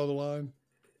where you draw the line.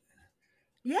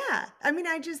 yeah. I mean,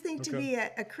 I just think to Okay. be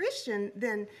a Christian,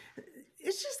 then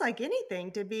it's just like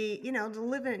anything to be,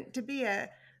 to be a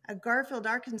Garfield,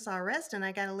 Arkansas resident,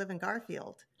 I got to live in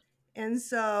Garfield. And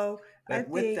so I but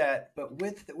with think that but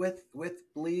with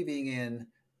believing in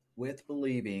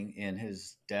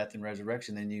his death and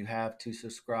resurrection, then you have to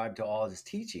subscribe to all his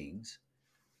teachings.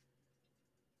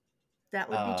 that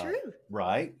would be true.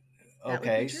 Right. That would be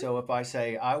Okay, true. so if I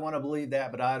say I want to believe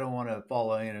that, but I don't want to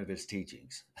follow any of his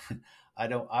teachings,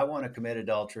 I want to commit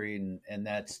adultery, and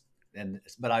that's and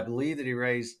but I believe that he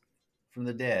raised from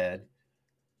the dead.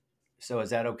 So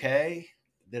is that okay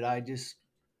that I just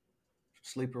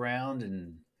sleep around,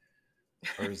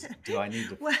 do I need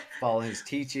to Well, follow his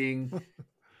teaching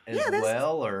yeah, as that's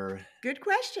well, or good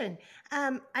question.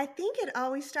 I think it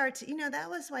always starts, that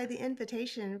was why the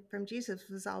invitation from Jesus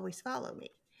was always follow me.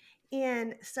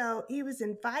 And so he was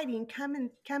inviting, come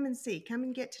and see, come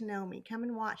and get to know me, come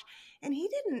and watch. And he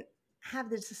didn't have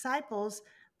the disciples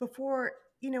before,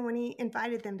 when he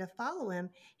invited them to follow him,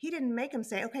 he didn't make them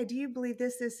say, okay, do you believe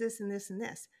this, and this, and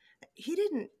this? He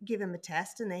didn't give them a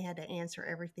test and they had to answer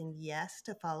everything yes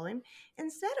to follow him.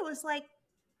 Instead, it was like,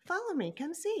 follow me,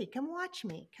 come see, come watch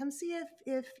me, come see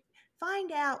if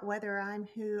find out whether I'm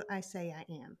who I say I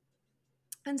am.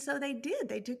 And so they did.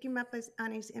 They took him up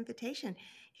on his invitation.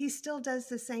 He still does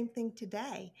the same thing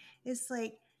today. It's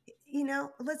like,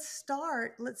 let's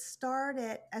start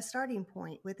at a starting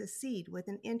point with a seed, with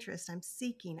an interest. I'm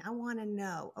seeking. I want to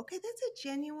know. Okay,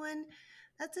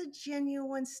 that's a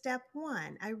genuine step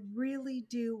one. I really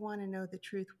do want to know the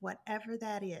truth, whatever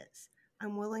that is.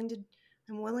 I'm willing to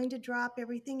I'm willing to drop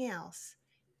everything else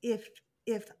if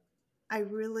if I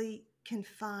really can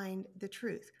find the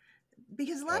truth,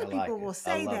 because a okay, lot I of like people it. will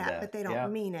I say love that, but that. they don't Yeah.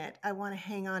 mean it. I want to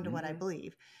hang on to what I Hmm.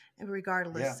 believe, and Yeah.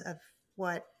 regardless of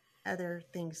what other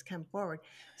things come forward.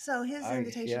 So his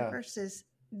invitation Yeah. first is,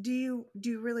 do you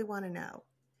really want to know?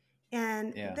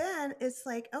 And Yeah. then it's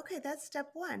like, okay, that's step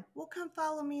one. Well, come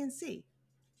follow me and see.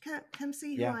 Come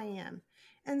see who Yeah. I am.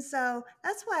 And so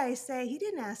that's why I say he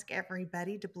didn't ask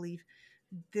everybody to believe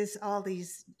all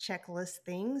these checklist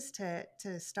things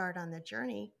to start on the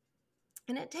journey,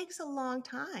 and it takes a long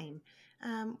time.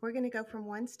 We're going to go from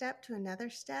one step to another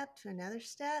step to another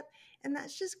step, and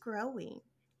that's just growing.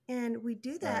 And we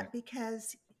do Right. that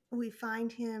because we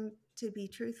find him to be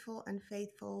truthful and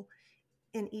faithful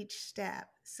in each step.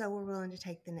 So we're willing to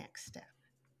take the next step,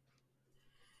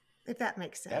 if that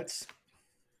makes sense. That's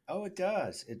Oh, it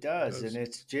does. It It does, and does.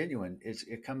 it's genuine.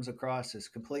 It comes across as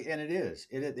complete, and it is.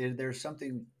 There's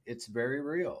something. It's very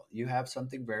real. You have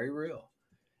something very real,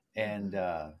 and Mm-hmm.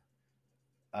 uh,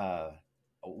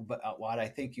 but what I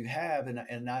think you have,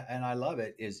 and I love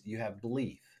it, is you have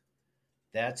belief.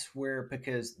 That's where,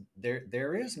 because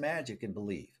there is magic in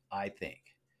belief. I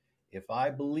think if I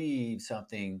believe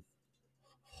something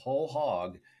whole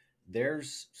hog,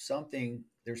 there's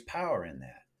power in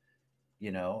that,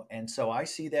 and so I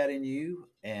see that in you,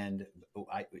 and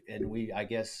we, I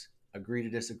guess, agree to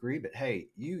disagree, but hey,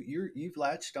 you've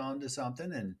latched on to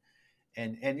something,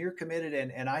 and you're committed,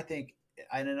 and I think,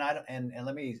 and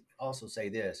let me also say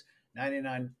this: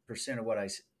 99% of what I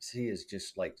see is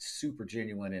just like super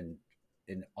genuine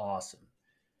and awesome.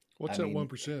 What's I that mean,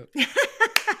 1%?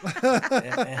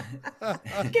 eh,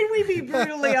 Can we be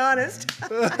brutally honest?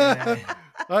 eh,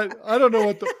 I don't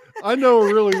know I know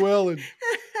her really well, and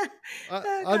Oh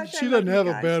gosh, I she love doesn't you have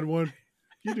a guys. bad one.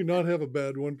 You do not have a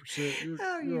bad 1%.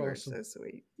 Oh, You're you are awesome. so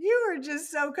sweet. You are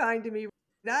just so kind to me.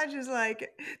 I just like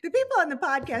the people on the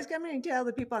podcast. I'm going to tell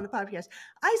the people on the podcast.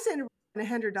 I send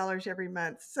 $100 every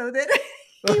month so that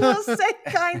he will say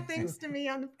kind things to me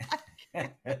on the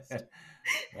podcast.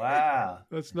 Wow.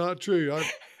 That's not true.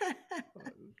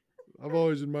 I've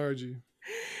always admired you.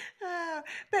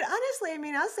 But honestly, I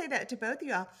mean, I'll say that to both of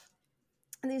y'all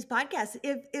in these podcasts.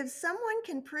 If someone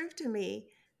can prove to me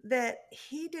that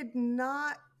he did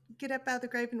not get up out of the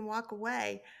grave and walk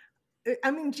away,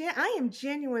 I mean, I am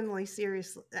genuinely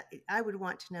serious. I would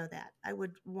want to know that. I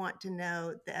would want to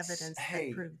know the evidence that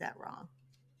Hey, proved that wrong.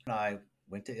 I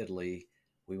went to Italy.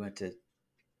 We went to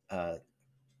uh,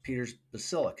 Peter's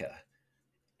Basilica,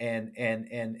 and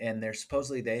they're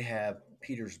supposedly they have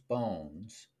Peter's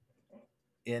bones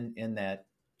in that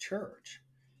church.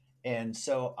 And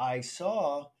so I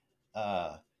saw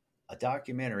uh, a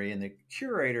documentary, and the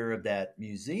curator of that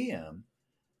museum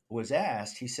was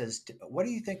asked. He says, "What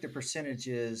do you think the percentage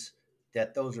is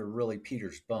that those are really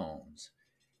Peter's bones?"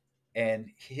 And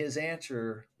his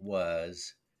answer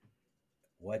was,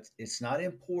 "What? It's not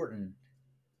important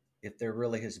if they're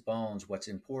really his bones. What's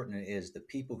important is the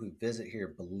people who visit here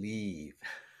believe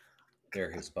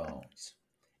they're his bones."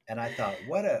 And I thought,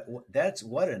 what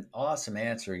an awesome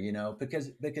answer,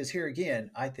 because here again,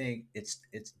 I think it's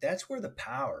that's where the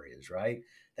power is, right?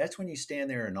 That's when you stand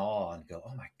there in awe and go,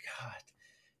 oh my God,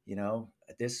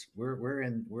 this we're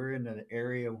in an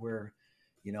area where,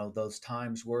 those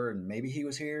times were, and maybe he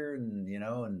was here,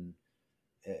 and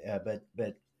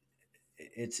but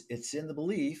it's in the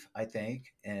belief, I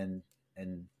think, and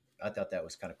I thought that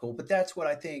was kind of cool. But that's what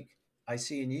I think I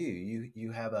see in you.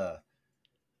 You have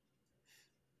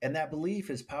and that belief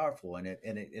is powerful, and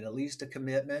it leads to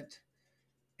commitment.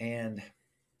 And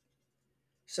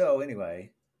so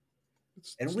anyway,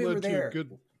 and It's we were led to there.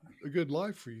 a good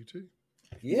life for you too.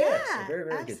 Yes, a Yeah, very,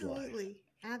 very good life. absolutely.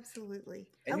 Absolutely.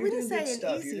 I And you're wouldn't doing good say an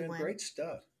stuff. You're easy doing one. great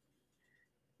stuff.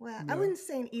 Well, I Yeah, wouldn't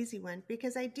say an easy one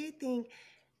because I do think,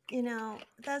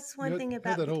 that's you one thing had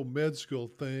about that whole med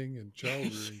school thing and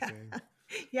child rearing yeah. thing.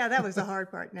 Yeah, that was the hard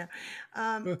part. No,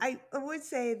 I would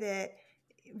say that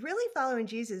really following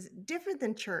Jesus different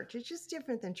than church. It's just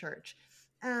different than church.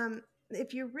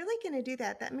 If you're really going to do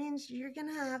that, that means you're going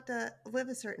to have to live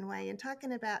a certain way. And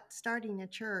talking about starting a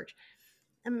church,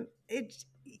 it's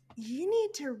you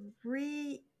need to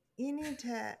you need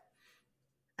to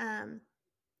um,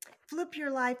 flip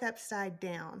your life upside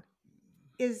down.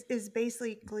 Is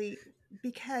basically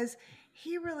because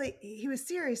he was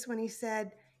serious when he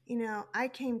said, I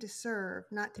came to serve,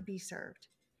 not to be served.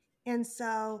 And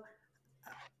so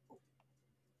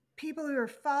people who are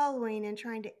following and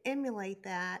trying to emulate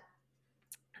that,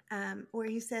 where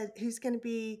he said, "Who's going to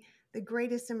be the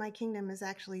greatest in my kingdom is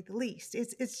actually the least."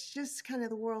 It's just kind of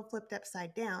the world flipped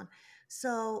upside down.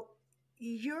 So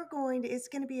it's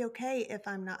going to be okay if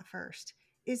I'm not first.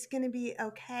 It's going to be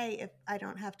okay if I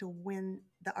don't have to win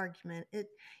the argument.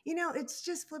 It's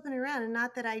just flipping around, and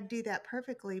not that I do that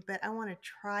perfectly, but I want to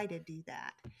try to do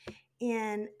that.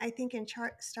 And I think in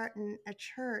starting a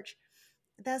church,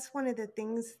 that's one of the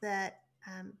things that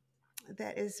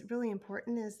is really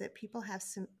important is that people have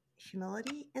some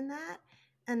humility in that,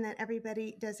 and that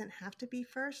everybody doesn't have to be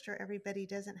first, or everybody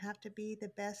doesn't have to be the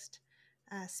best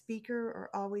speaker,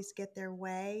 or always get their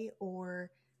way,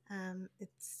 or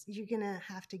it's you're gonna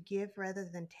have to give rather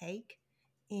than take.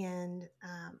 And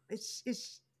it's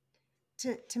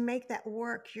to make that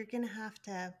work, you're gonna have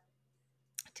to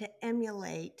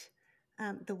emulate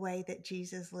the way that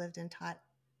Jesus lived and taught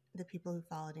the people who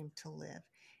followed him to live.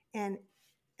 And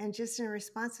and just in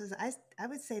responses, I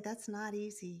would say that's not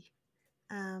easy.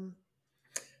 Um,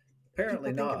 People Apparently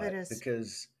think of it not, as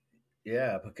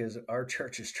because our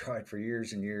church has tried for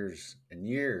years and years and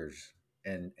years,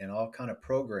 and all kind of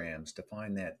programs to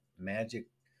find that magic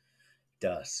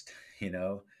dust, you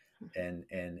know, and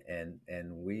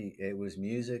we it was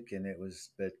music, and it was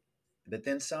but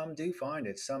then some do find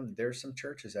it. There's some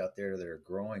churches out there that are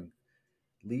growing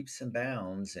leaps and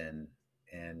bounds, and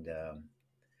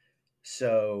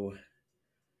so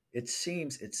it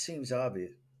seems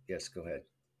obvious. Yes, go ahead.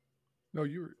 No,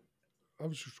 you were. I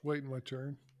was just waiting my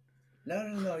turn. No,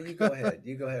 no, no. You go ahead.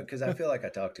 You go ahead, because I feel like I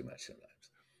talk too much sometimes.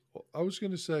 Well, I was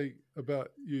going to say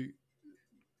about you.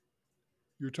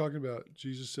 You're talking about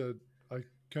Jesus said, "I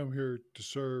come here to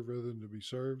serve rather than to be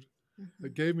served." mhm.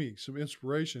 That gave me some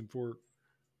inspiration for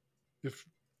if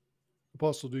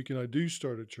Apostle Duke and I do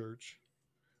start a church,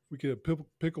 we could have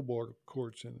pickleball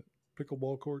courts in it,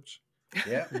 pickleball courts,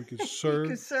 Yeah. and we could You could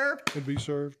serve serve. and be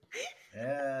served.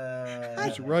 I,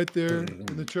 Just Yeah. right there in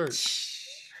the church.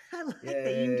 I like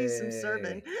that you can do some Yay.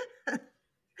 serving.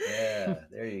 Yeah,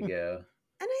 there you go.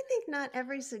 And I think not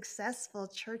every successful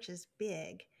church is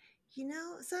big.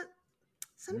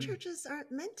 Some Mm, churches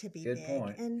aren't meant to be good big,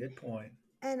 point. Good point.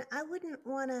 and I wouldn't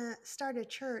want to start a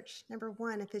church, number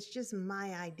one, if it's just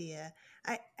my idea.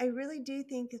 I really do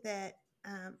think that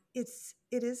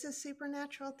it is a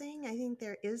supernatural thing. I think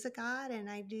there is a God, and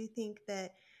I do think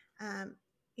that um,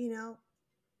 you know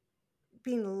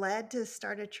being led to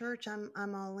start a church,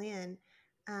 I'm all in.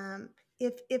 Um,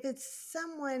 if it's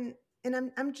someone,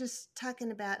 and I'm just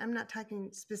talking about, I'm not talking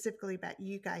specifically about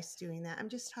you guys doing that. I'm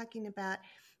just talking about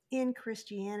in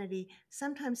Christianity.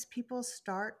 Sometimes people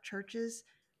start churches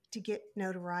to get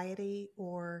notoriety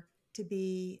or to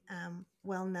be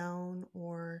well known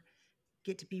or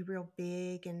get to be real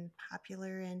big and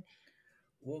popular. And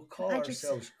We'll call I just,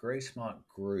 ourselves Gracemont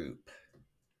Group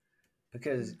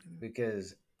because mhm,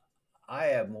 because I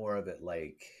have more of it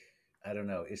like I don't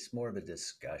know. It's more of a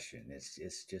discussion. It's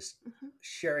just mhm,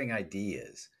 sharing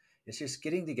ideas. It's just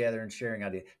getting together and sharing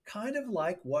ideas. Kind of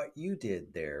like what you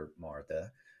did there,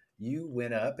 Martha. You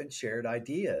went up and shared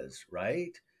ideas,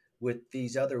 right, with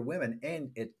these other women,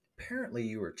 and it apparently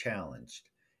you were challenged.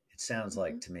 It sounds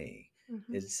like mhm, to me. mhm.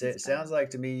 It's It bad. sounds like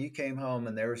to me you came home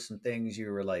and there were some things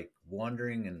you were like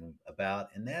wondering and about,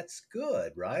 and that's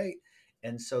good, right?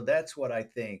 And so that's what I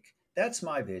think. That's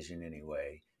my vision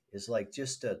anyway, is like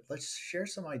just let's share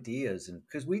some ideas, and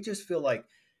because we just feel like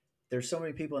there's so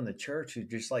many people in the church who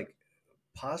just like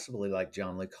possibly like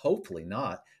John Luke, hopefully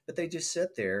not, but they just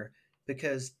sit there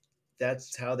because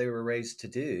that's how they were raised to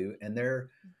do, and they're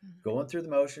Mhm, going through the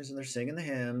motions and they're singing the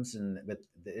hymns, and but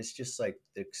it's just like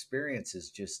the experience is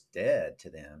just dead to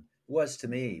them. It was to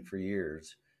me mhm, for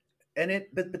years, and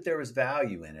it but there was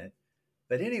value in it.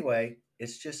 But anyway,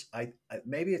 it's just I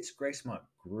maybe it's Gracemont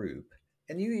Group,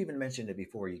 and you even mentioned it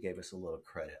before. You gave us a little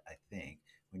credit, I think,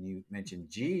 when you mentioned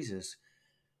Jesus.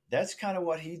 That's kind of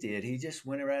what he did. He just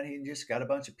went around. He just got a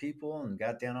bunch of people and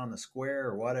got down on the square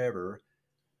or whatever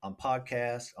on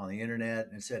podcasts on the internet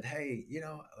and said, "Hey,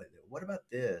 what about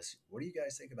this? What do you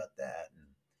guys think about that?"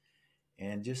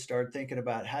 And just started thinking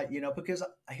about how because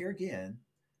here again,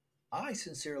 I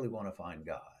sincerely want to find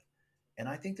God. And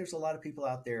I think there's a lot of people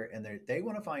out there and they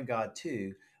want to find God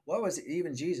too. What was it?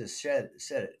 Even Jesus said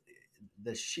it,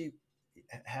 the sheep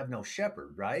have no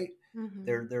shepherd, right? mhm,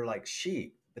 They're like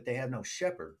sheep, but they have no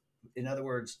shepherd. In other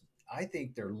words, I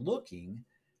think they're looking,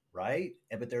 right?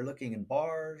 But they're looking in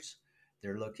bars,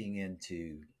 they're looking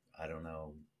into, I don't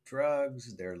know,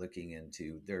 drugs, they're looking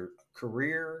into their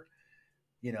career,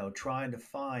 trying to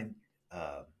find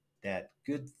uh, that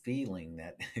good feeling,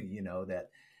 that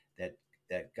that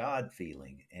that God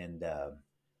feeling, and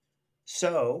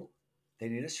so they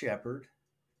need a shepherd.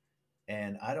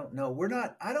 And I don't know. We're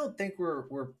not. I don't think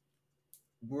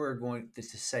we're going to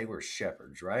say we're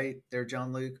shepherds, right? There,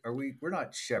 John Luke. Are we? We're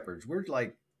not shepherds. We're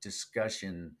like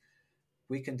discussion.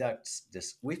 We conduct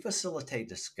this. We facilitate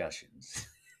discussions.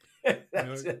 may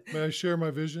That's I it. may I share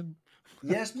my vision?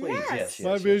 Yes, please. Yes, yes.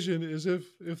 My yes, yes. vision is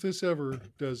if this ever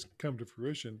does come to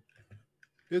fruition,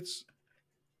 it's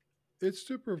it's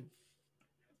to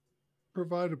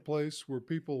provide a place where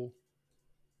people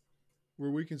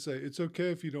where we can say it's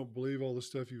okay if you don't believe all the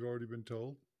stuff you've already been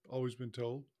told, always been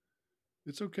told.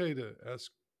 It's okay to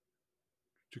ask,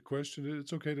 to question it.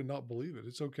 It's okay to not believe it.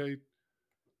 It's okay,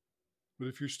 but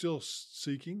if you're still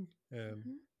seeking and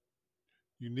Mhm,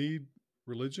 you need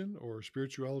religion or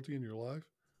spirituality in your life,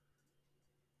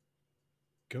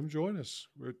 come join us.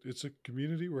 It's a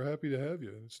community. We're happy to have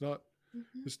you.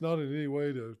 mhm, It's not in any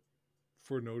way to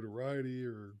for notoriety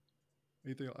or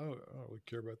anything. I don't really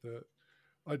care about that.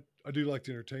 I do like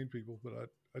to entertain people, but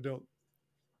I don't.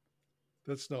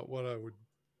 That's not what I would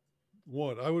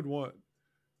want. I would want,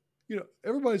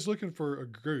 everybody's looking for a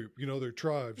group, their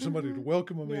tribe, somebody to mhm.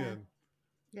 welcome them Yeah, in.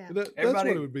 yeah. And that's what it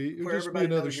Everybody, would be. It would where just be everybody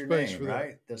another knows your space name, for that.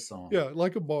 right? This song. Yeah,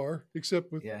 like a bar,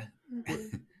 except with Yeah. with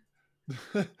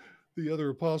Mhm, the other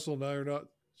apostle and I are not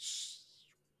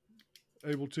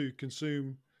able to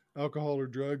consume alcohol or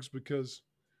drugs because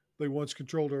they once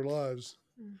controlled our lives.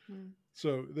 mhm.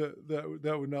 So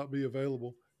that would not be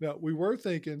available. Now we were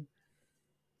thinking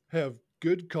have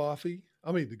good coffee.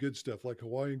 I mean the good stuff like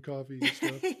Hawaiian coffee and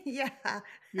stuff.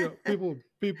 Yeah.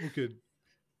 People could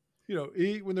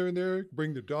eat when they're in there.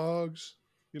 Bring their dogs.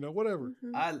 Whatever.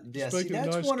 Mhm. I yeah. Just See, make it a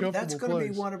nice, that's comfortable going to be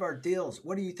place. one of our deals.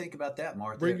 What do you think about that,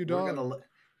 Martha? Bring your We're going dog. to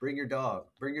bring your dog.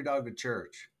 Bring your dog to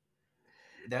church.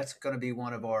 That's going to be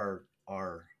one of our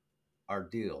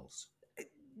deals.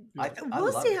 Yeah. I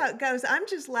We'll love see it. how it goes. I'm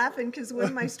just laughing because one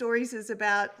of my stories is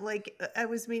about like I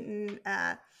was meeting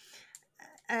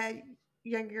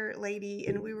younger lady,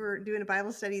 and we were doing a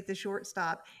Bible study at the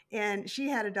shortstop, and she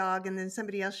had a dog, and then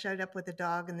somebody else showed up with a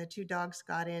dog, and the two dogs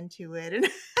got into it, and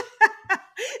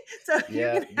so you're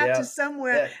Yeah, gonna have to yeah.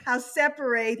 somewhere That how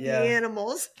separate the yeah.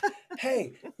 animals.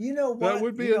 Hey, you know That what?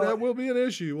 would be that will be an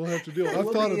issue. We'll have to deal. It I've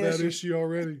will thought be of an that issue. issue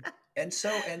already. And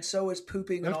so is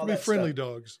pooping They and have to all be that stuff. friendly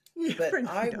dogs. Yeah, But friendly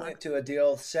I dog. went to a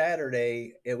deal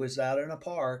Saturday. It was out in a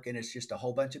park, and it's just a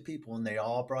whole bunch of people, and they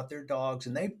all brought their dogs,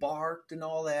 and they barked and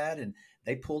all that, and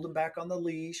they pulled them back on the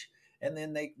leash, and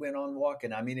then they went on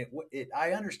walking. I mean,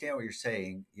 I understand what you're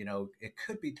saying. You know, it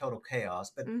could be total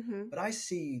chaos, but Hmm. but I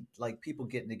see like people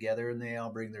getting together, and they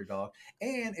all bring their dog.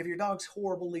 And if your dog's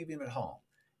horrible, leave him at home.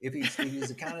 If he's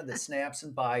the kind of that snaps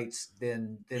and bites,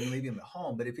 then leave him at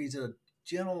home. But if he's a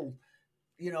gentle,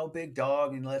 big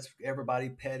dog and lets everybody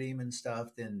pet him and stuff,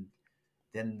 then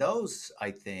those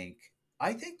I think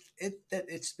that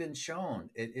it's been shown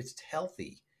it's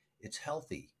healthy. It's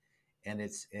healthy, and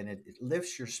it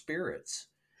lifts your spirits,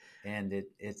 and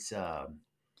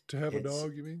To have a it's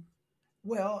dog, you mean?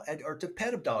 well, or to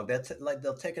pet a dog. That's like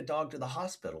they'll take a dog to the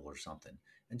hospital or something,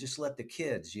 and just let the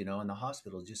kids, in the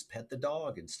hospital, just pet the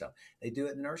dog and stuff. They do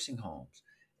it in nursing homes,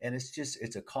 and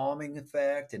it's a calming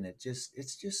effect, and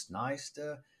it's just nice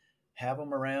to have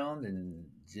them around and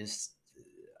just.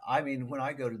 I mean, when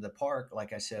I go to the park,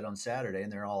 like I said on Saturday,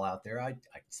 and they're all out there,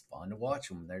 it's fun to watch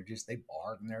them. They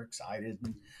bark and they're excited,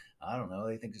 and I don't know,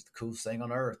 they think it's the coolest thing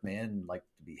on earth, man. Like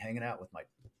to be hanging out with my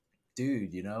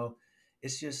dude.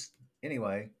 It's just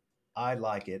anyway, I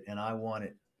like it and I want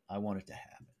it to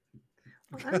happen.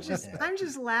 Well, I want it to I'm happen.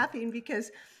 just laughing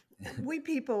because we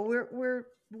people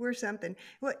we're something.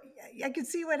 What I could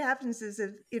see what happens is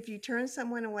if you turn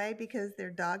someone away because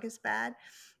their dog is bad,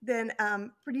 then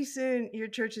pretty soon your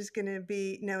church is going to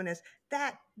be known as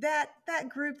that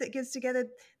group that gets together.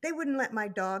 They wouldn't let my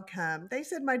dog come. They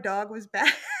said my dog was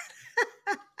bad.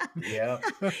 Yeah.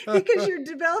 Because you're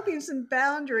developing some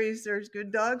boundaries. There's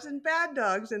good dogs and bad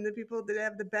dogs, and the people that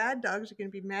have the bad dogs are going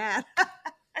to be mad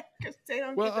because they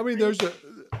don't Well, get I to mean,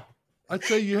 bring. I'd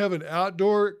say you have an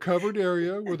outdoor covered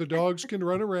area where the dogs can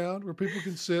run around, where people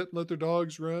can sit and let their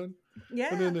dogs run.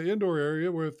 And then Yeah. the indoor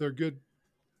area where if they're good,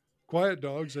 quiet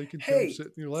dogs, they can come Hey, sit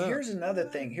in your lap. here's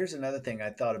another thing I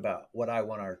thought about what I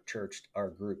want our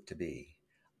group to be.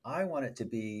 I want it to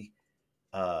be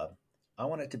uh, I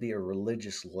want it to be a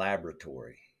religious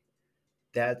laboratory.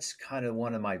 That's kind of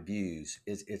one of my views.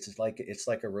 It's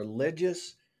like a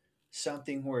religious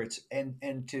something where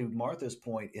and to Martha's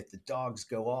point, if the dogs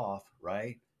go off,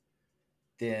 right,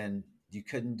 then you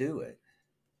couldn't do it.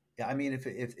 Yeah, I mean, if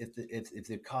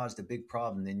it caused a big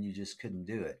problem, then you just couldn't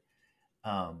do it.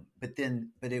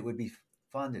 But it would be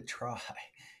fun to try,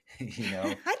 you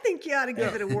know. I think you ought to Yeah.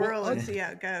 give it a Well, whirl and see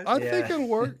how it goes. I think Yeah, it'll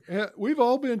work. We've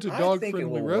all been to I dog think it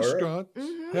friendly will work. restaurants, Hmm.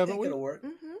 I haven't think we? it'll work. Hmm.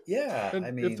 Yeah, I And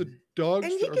if mean, the And dogs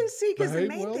you are can see because the behave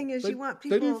main well, thing is you want they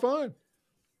do people. fine.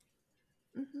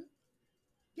 Hmm.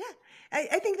 Yeah,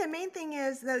 I think the main thing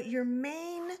is though your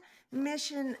main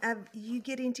mission of you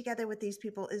getting together with these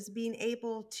people is being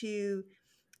able to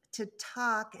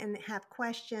talk and have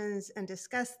questions and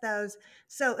discuss those.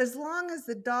 So as long as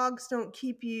the dogs don't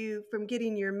keep you from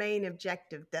getting your main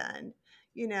objective done,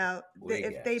 we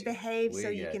if they got you. behave so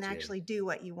We you can got you. actually do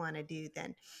what you want to do,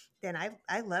 then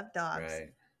I love dogs.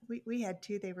 Right. We had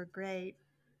two, they were great.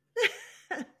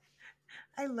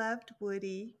 I loved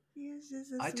Woody. He was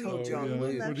just a I sweet told Oh John thing. yeah, I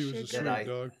Luke love Woody was a that Sugar. sweet I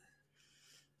dog.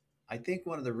 I think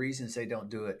one of the reasons they don't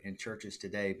do it in churches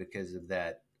today because of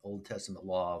that Old Testament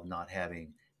law of not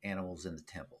having animals in the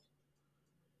temple.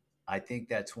 I think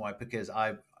that's why, because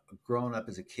I've grown up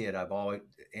as a kid, I've always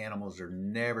animals are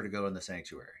never to go in the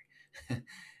sanctuary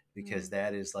because Mm.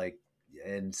 that is like,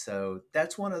 and so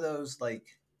that's one of those like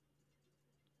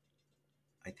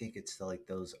I think it's like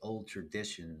those old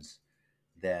traditions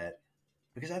that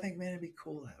because I think man, it'd be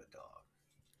cool to have a dog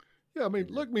Yeah, I mean,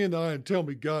 in the. look me in the eye and tell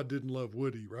me God didn't love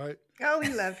Woody, right? Oh,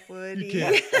 he loved You Woody.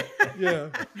 can't. Yeah,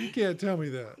 you can't tell me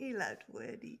that. He loved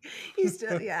Woody. He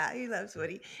still, yeah, he loves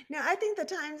Woody. Now, I think the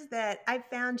times that I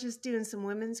found just doing some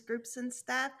women's groups and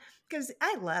stuff, because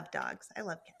I love dogs, I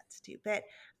love cats too, but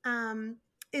um,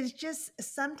 it's just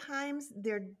sometimes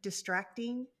they're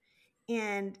distracting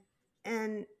and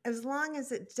as long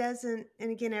as it doesn't,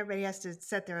 and again everybody has to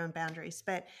set their own boundaries,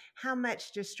 but how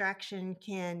much distraction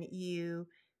can you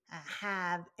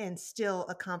have and still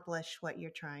accomplish what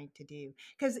you're trying to do?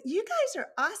 Because you guys are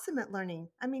awesome at learning.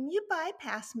 I mean, you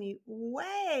bypass me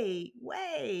way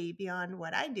beyond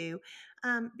what I do,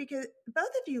 because both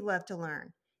of you love to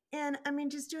learn. And I mean,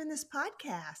 just doing this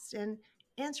podcast and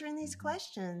answering these Mhm.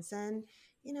 questions and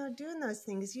doing those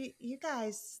things, you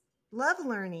guys, love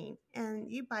learning, and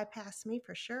you bypassed me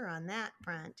for sure on that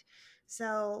front.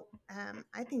 So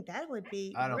I think that would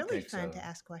be I don't really think fun so. to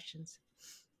ask questions.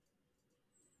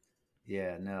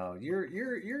 Yeah, no,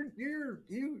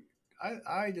 you.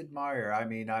 I admire. I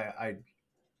mean, I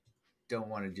don't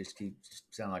want to just keep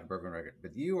sound like a broken record,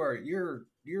 but you're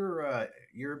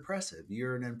impressive.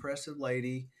 You're an impressive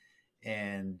lady,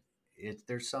 and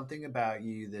there's something about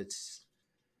you that's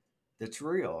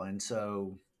real, and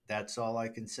so that's all I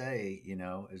can say.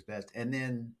 Is best. And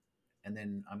then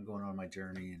I'm going on my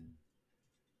journey,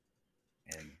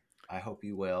 and I hope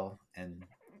you will. And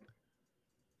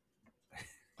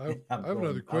I I'm I have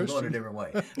another going. I'm going a question. different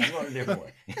way. I'm going a different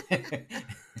way.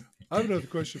 I have another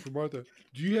question for Martha.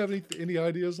 Do you have any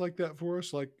ideas like that for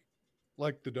us, like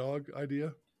the dog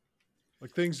idea,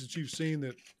 like things that you've seen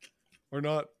that are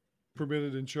not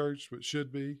permitted in church but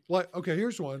should be? Like, okay,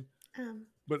 here's one. Um,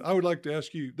 But I would like to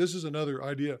ask you. This is another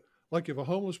idea. Like, if a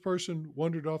homeless person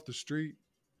wandered off the street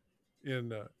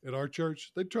in at our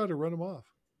church, they'd try to run them off.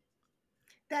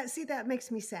 that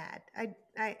makes me sad.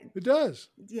 It does.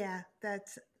 Yeah,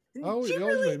 that's. Do Oh, you it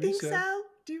always really made me think sad. so?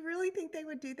 Do you really think they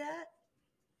would do that?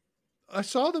 I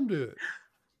saw them do it.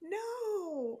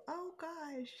 No. Oh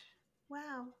gosh.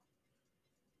 Wow.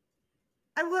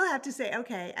 I will have to say,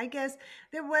 okay, I guess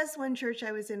there was one church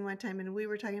I was in one time, and we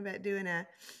were talking about doing a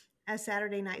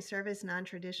Saturday night service, non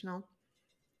traditional.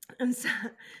 And so,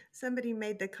 somebody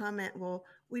made the comment, well,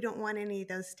 we don't want any of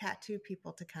those tattoo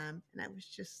people to come. And I was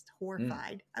just Mm.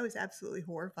 horrified. I was absolutely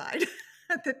horrified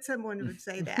that someone would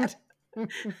say that.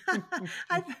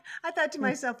 I thought to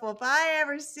myself, well, if I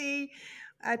ever see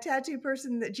a tattoo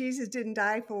person that Jesus didn't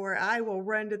die for, I will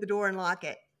run to the door and lock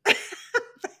it.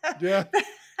 Yeah.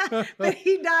 But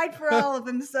he died for all of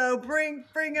them, so bring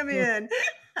him in.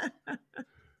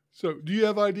 So, do you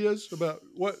have ideas about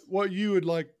what you would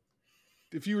like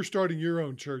if you were starting your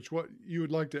own church? What you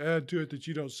would like to add to it that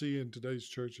you don't see in today's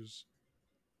churches?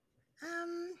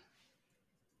 Um,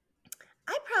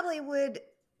 I probably would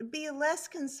be less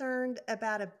concerned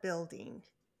about a building,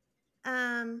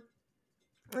 um,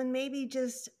 and maybe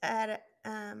just at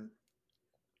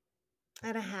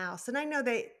a house. And I know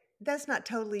that's not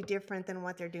totally different than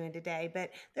what they're doing today, but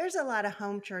there's a lot of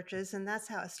home churches, and that's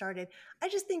how it started. I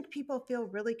just think people feel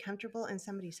really comfortable in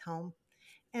somebody's home,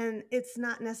 and it's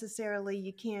not necessarily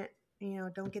you can't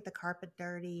don't get the carpet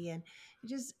dirty, and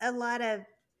just a lot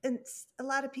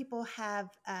of people have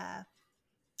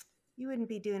you wouldn't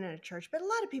be doing it at a church, but a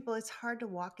lot of people, it's hard to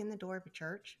walk in the door of a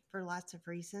church for lots of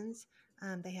reasons.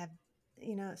 They have,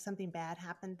 something bad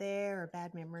happened there, or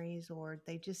bad memories, or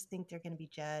they just think they're going to be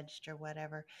judged or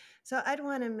whatever. So I'd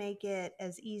want to make it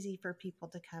as easy for people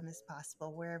to come as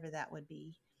possible, wherever that would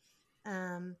be.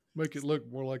 Um, Make it look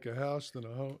more like a house than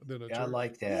a Yeah, I church.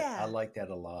 like that. I yeah, like that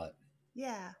a lot.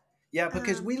 yeah. Yeah,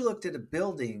 because Um, we looked at a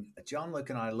building. John Luke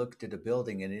and I looked at a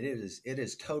building, and it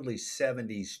is totally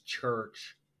 70s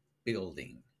church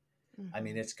building. I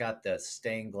mean, mhm. it's got the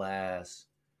stained glass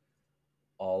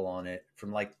all on it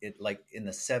from like in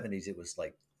the 70s. It was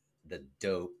like the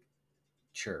dope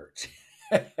church.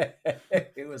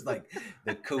 It was like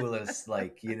the coolest,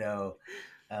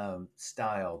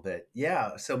 style. But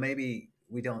yeah, so maybe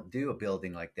we don't do a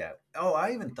building like that. Oh,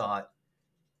 I even thought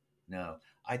no,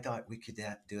 I thought we could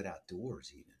do it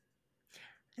outdoors even.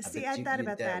 I See, bet I you, thought you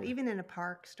about that that, would even in a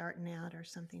park starting out or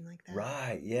something like that.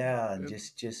 right, Yeah. yeah, and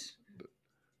It just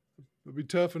would be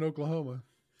tough in Oklahoma.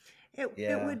 It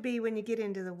yeah. would be when you get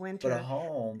into the But a winter.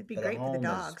 home, It'd be but a great for the home is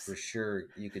dogs. for sure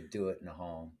you could do it in a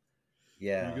home. Are you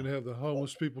Yeah. going to have the Oh,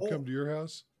 homeless people come oh, to your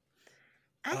house?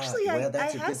 Actually, well, I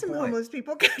that's a have good some point. homeless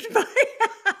people come to my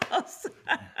house.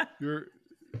 You're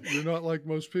you're not like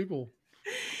most people.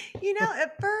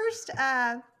 At first,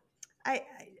 I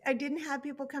I didn't have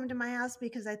people come to my house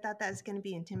because I thought that was going to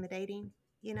be intimidating.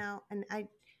 And I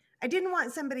didn't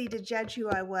want somebody to judge who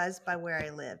I was by where I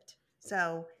lived.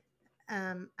 So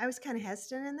I was kind of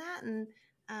hesitant in that.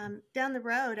 And down the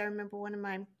road, I remember one of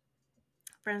my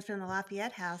friends from the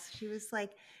Lafayette house. She's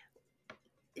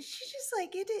just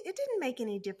like it didn't make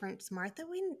any difference, Martha.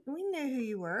 We knew who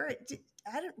you were.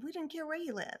 We didn't care where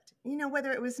you lived.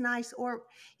 Whether it was nice or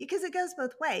because it goes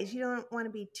both ways. You don't want to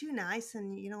be too nice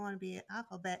and you don't want to be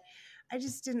awful, but I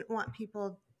just didn't want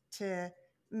people to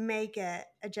make a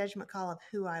judgment call of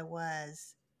who I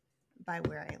was by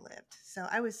where I lived. So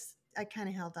I kind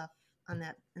of held off on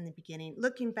that in the beginning.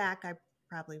 Looking back, I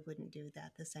probably wouldn't do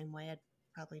that the same way. I'd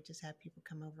probably just have people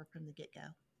come over from the get go.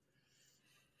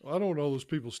 Well, I don't want all those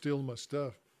people stealing my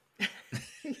stuff.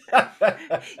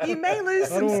 You may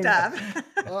lose I some don't want stuff. them.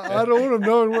 I don't want them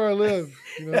knowing where I live.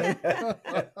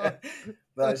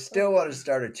 But but I still want to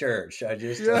start a church. I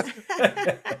just Yeah.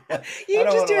 I You don't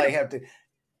just want to do like it. have to.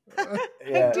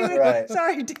 Yeah, Do it. right.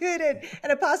 Sorry, do it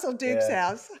at Apostle Duke's Yeah,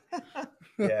 house.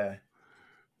 yeah.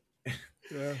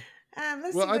 Yeah.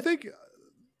 Let's Well, see I what. think.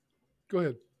 Go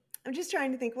ahead. I'm just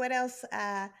trying to think what else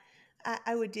I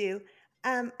would do.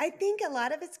 I think a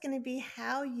lot of it's going to be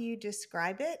how you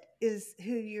describe it is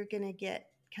who you're going to get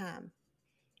come.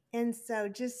 And so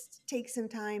just take some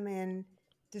time in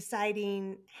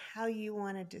deciding how you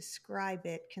want to describe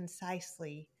it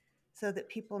concisely so that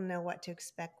people know what to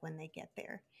expect when they get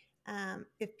there.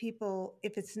 If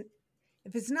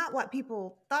it's not what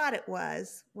people thought it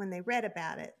was when they read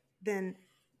about it, then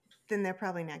they're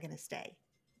probably not going to stay.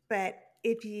 But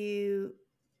if you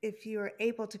are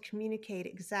able to communicate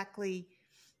exactly,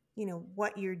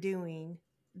 what you're doing,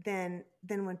 then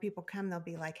when people come, they'll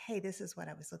be like, "Hey, this is what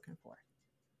I was looking for."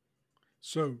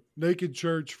 So, naked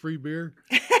church, free beer.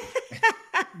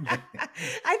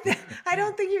 I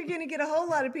don't think you're going to get a whole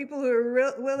lot of people who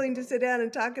are willing to sit down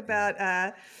and talk about,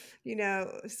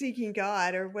 seeking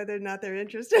God or whether or not they're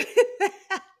interested in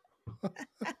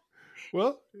that.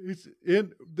 Well, it's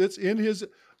in that's in his.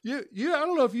 Yeah, yeah. I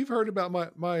don't know if you've heard about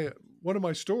my one of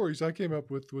my stories I came up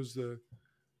with was the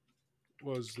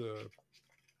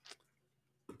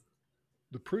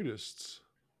Prudists.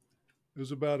 It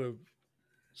was about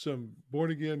some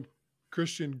born again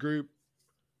Christian group,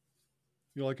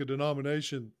 like a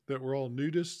denomination that were all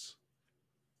nudists,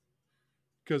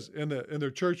 because and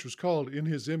their church was called In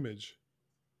His Image.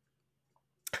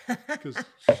 Because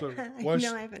so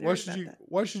No, I haven't heard about that.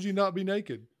 why should you not be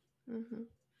naked? Mm-hmm.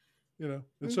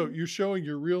 And so Mm-hmm. you're showing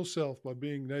your real self by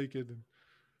being naked. And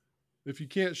if you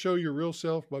can't show your real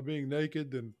self by being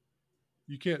naked, then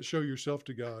you can't show yourself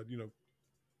to God.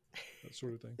 That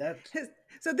sort of thing. That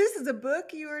So this is a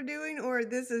book you are doing, or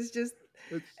this is just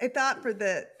It's a thought for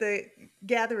the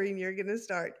gathering you're going to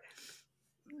start?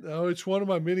 no, it's one of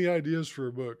my many ideas for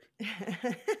a book.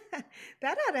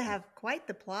 That ought to have quite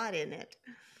the plot in it.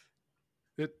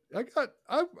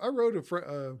 I wrote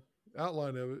a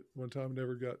outline of it one time.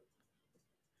 Never got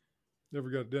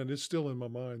it done. It's still in my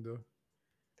mind though.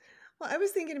 Well, I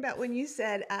was thinking about when you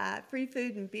said free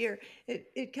food and beer.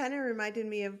 It kind of reminded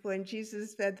me of when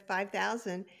Jesus fed the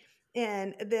 5,000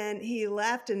 and then he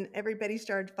left and everybody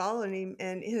started following him.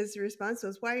 And his response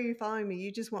was, "Why are you following me?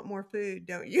 You just want more food,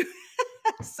 don't you?"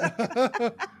 So,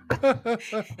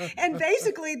 and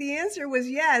basically the answer was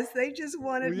yes, they just Well,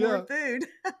 wanted more yeah. food.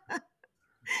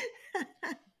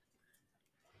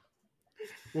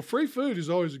 Well, free food is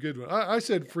always a good one. I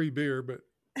said free beer, but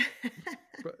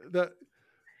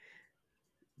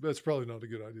that's probably not a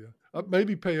good idea.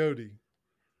 Maybe peyote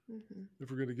Mhm. if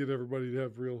we're going to get everybody to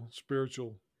have real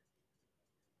spiritual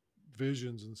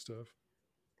visions and stuff.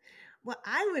 Well,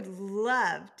 I would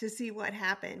love to see what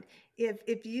happened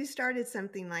if you started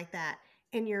something like that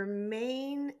and your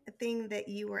main thing that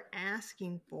you were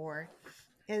asking for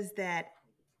is that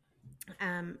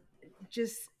um,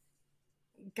 just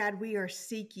God, we are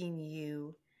seeking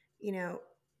you, you know,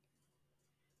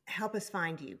 help us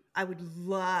find you. I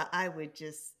would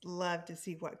just love to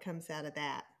see what comes out of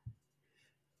that.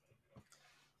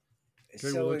 Okay,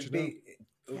 we'll so let it'd you know. be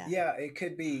Yeah. yeah, it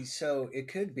could be. So it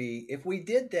could be if we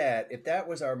did that, if that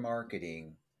was our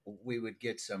marketing, we would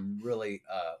get some really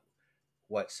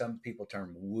what some people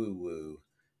term woo woo,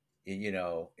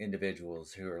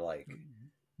 individuals who are like,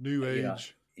 New you know,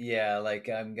 age. yeah, like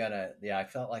I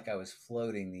felt like I was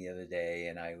floating the other day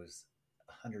and I was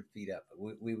 100 feet up.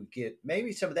 We would get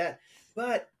maybe some of that,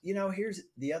 but here's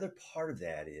the other part of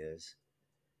that is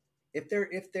if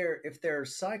they're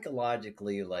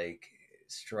psychologically like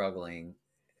struggling,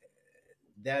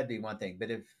 that'd be one thing.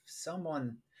 But if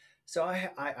someone, so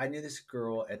I knew this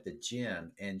girl at the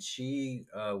gym, and she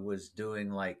was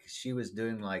doing like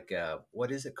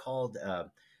what is it called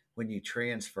when you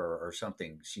transfer or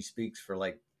something? She speaks for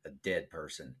like a dead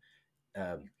person,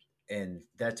 um, and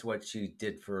that's what she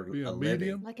did for Be a a living,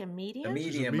 medium. Like a a medium? She's a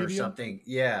medium or medium. something.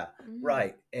 Yeah, Mm.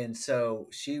 right. And so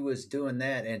she was doing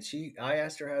that, and I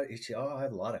asked her how she. Oh, I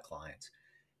have a lot of clients,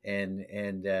 and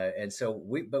so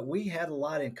we had a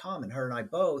lot in common. Her and I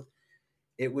both.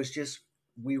 It was just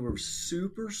we were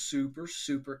super super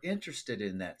super interested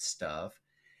in that stuff,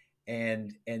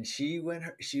 and she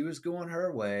was going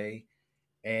her way,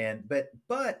 and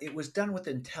but it was done with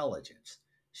intelligence.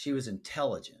 She was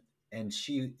intelligent, and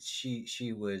she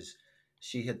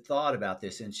had thought about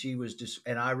this, and she was just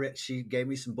and I read she gave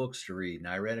me some books to read, and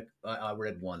I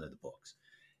read one of the books,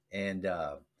 and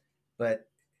but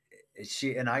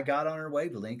she and I got on her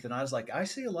wavelength, and I was like, I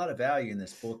see a lot of value in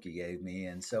this book you gave me,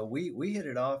 and so we hit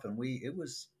it off, and we it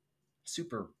was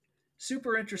super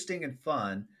super interesting and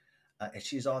fun. and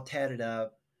she's all tatted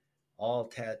up, all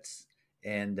tats.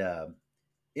 And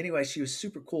anyway, she was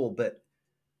super cool. But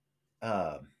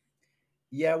uh,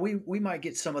 yeah, we might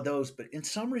get some of those. But in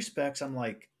some respects, I'm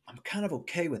kind of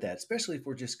okay with that, especially if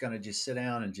we're just going to just sit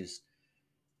down and just.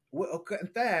 Well, okay, in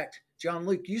fact, John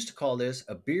Luke used to call this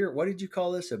a beer. What did you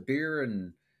call this? A beer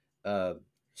and uh,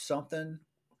 something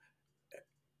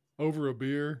Over a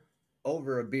beer,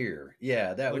 over a beer.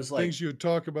 Yeah, that like was like things you'd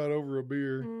talk about over a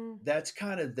beer. Mm. that's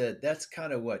kind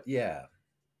of what. Yeah.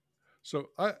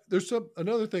 So I there's some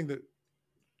another thing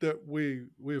that we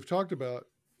have talked about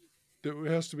that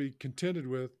has to be contended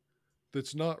with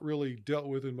that's not really dealt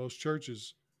with in most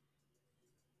churches.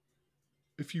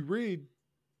 If you read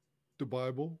the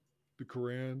Bible, the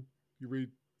Quran, you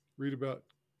read about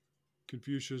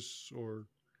Confucius or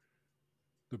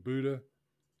the Buddha,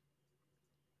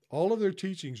 all of their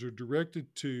teachings are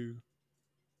directed to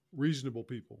reasonable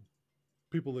people,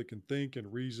 people that can think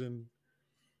and reason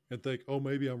and think, oh,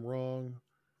 maybe I'm wrong,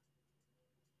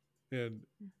 and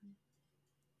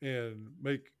Mhm.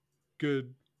 make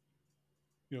good,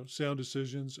 sound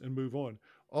decisions and move on.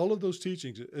 All of those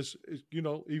teachings,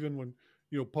 even when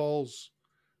Paul's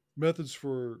methods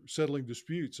for settling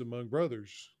disputes among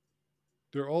brothers,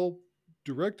 they're all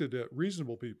directed at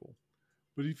reasonable people.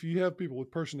 But if you have people with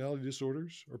personality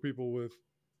disorders or people with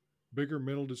bigger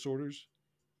mental disorders,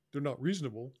 they're not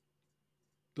reasonable.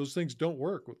 Those things don't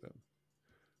work with them.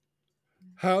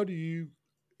 How do you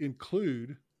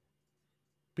include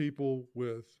people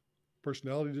with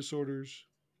personality disorders,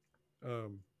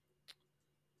 um,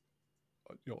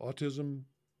 autism,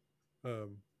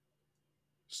 um,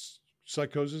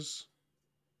 psychosis,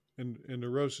 and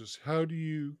neurosis? How do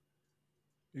you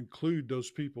include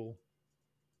those people?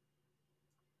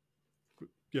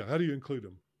 Yeah, how do you include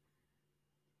them?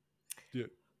 Yeah,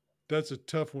 that's a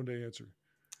tough one to answer.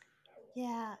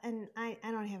 Yeah, and I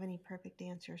don't have any perfect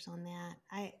answers on that.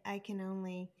 I can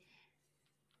only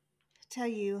tell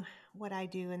you what I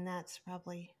do, and that's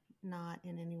probably not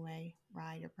in any way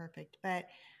right or perfect, but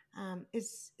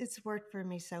it's worked for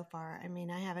me so far. I mean,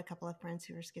 I have a couple of friends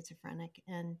who are schizophrenic,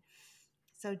 and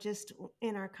so just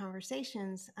in our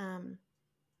conversations,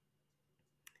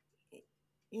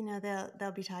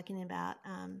 they'll be talking about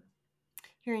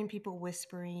hearing people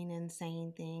whispering and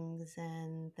saying things,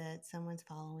 and that someone's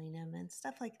following them and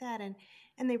stuff like that, and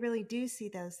they really do see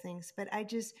those things. But I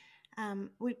just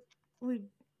we we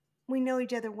we know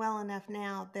each other well enough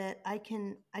now that I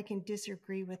can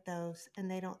disagree with those, and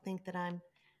they don't think that I'm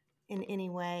in any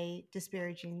way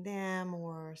disparaging them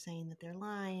or saying that they're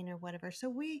lying or whatever. So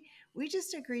we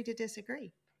just agree to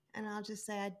disagree, and I'll just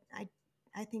say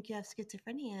I think you have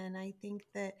schizophrenia, and I think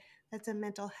that that's a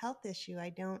mental health issue. I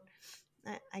don't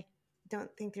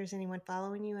think there's anyone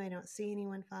following you. I don't see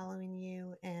anyone following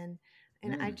you, and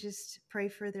I Mm, just pray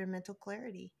for their mental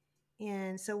clarity.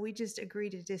 And so we just agree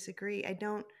to disagree. I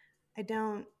don't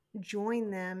join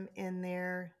them in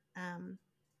their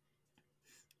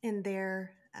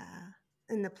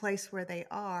in the place where they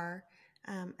are.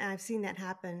 And I've seen that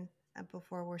happen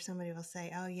before, where somebody will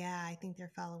say, "Oh yeah, I think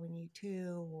they're following you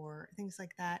too," or things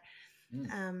like that.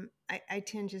 mm, I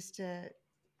tend just to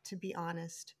be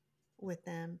honest with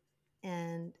them,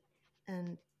 and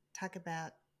and talk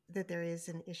about that there is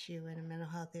an issue and a mental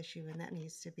health issue, and that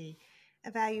needs to be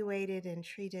evaluated and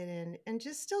treated, and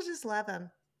just love them.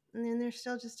 And then they're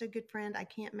still just a good friend. I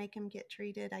can't make them get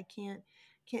treated. I can't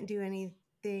do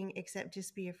anything except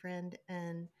just be a friend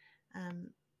and um,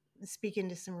 speak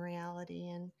into some reality,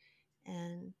 and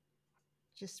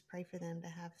just pray for them to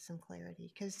have some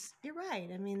clarity, because you're right.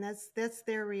 I mean, that's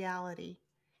their reality,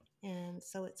 and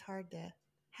so it's hard to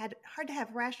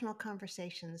have rational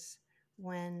conversations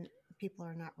when people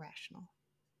are not rational.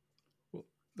 Well,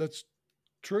 that's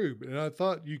true, and I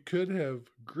thought you could have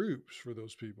groups for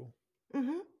those people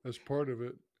Mm-hmm. as part of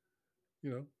it.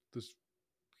 This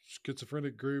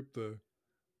schizophrenic group, the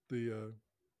the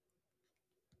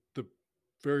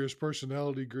various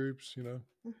personality groups.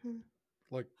 Mm-hmm.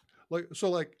 Like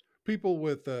like people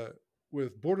with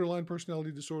borderline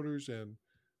personality disorders and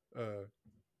uh,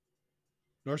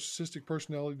 narcissistic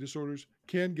personality disorders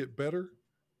can get better,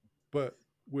 but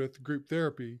with group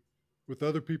therapy with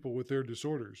other people with their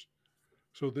disorders.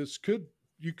 So this could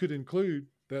you could include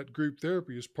that group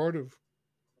therapy as part of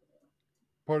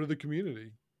the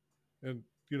community, and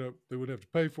they wouldn't have to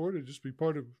pay for it. It'd just be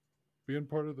part of being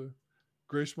part of the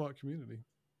Gracemont community,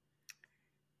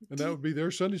 and Do that you, would be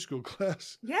their Sunday school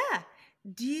class. yeah.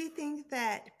 Do you think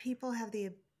that people have the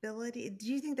ability? Do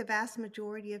you think the vast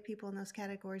majority of people in those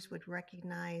categories would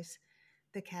recognize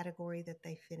the category that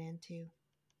they fit into?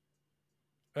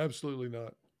 Absolutely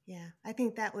not. Yeah, I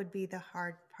think that would be the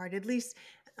hard part. At least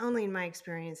only in my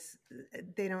experience,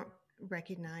 they don't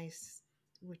recognize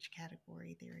which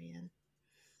category they're in.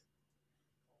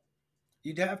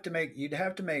 You'd have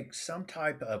to make some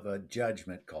type of a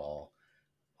judgment call,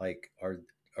 like are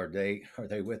they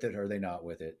with it, or are they not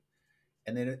with it?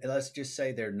 And then let's just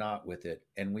say they're not with it,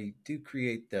 and we do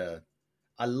create the.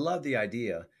 I love the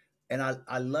idea, and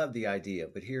I love the idea,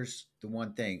 but here's the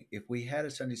one thing: if we had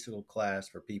a Sunday school class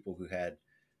for people who had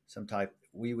some type,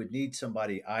 we would need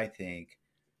somebody, I think,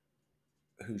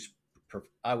 who's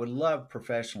I would love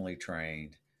professionally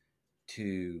trained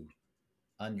to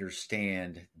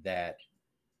understand that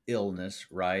illness,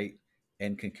 right?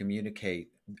 And can communicate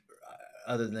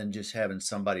other than just having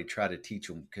somebody try to teach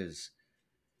them. Because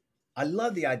I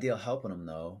love the idea of helping them,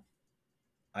 though.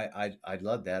 I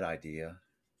love that idea.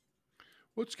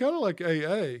 Well, it's kind of like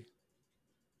AA.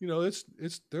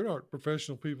 It's there aren't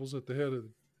professional peoples at the head of the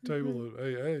Mm-hmm. table of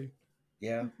AA.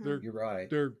 Yeah, Mm-hmm. They're you're right.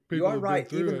 they're You people are who've been right.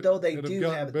 through Even it though they and have do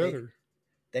gotten have better.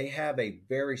 they have a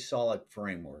very solid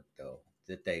framework though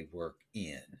that they work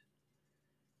in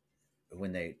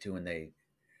when they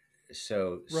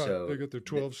so Right. so They got their th-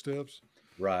 12 steps.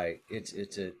 right.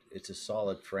 It's a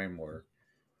solid framework.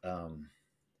 Um,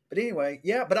 but anyway,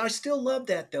 yeah. But I still love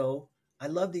that though. I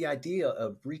love the idea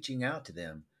of reaching out to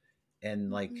them and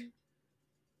like Mm-hmm.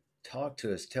 talk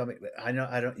to us. Tell me. I know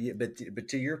I don't. Yeah, but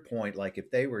to your point, like if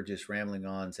they were just rambling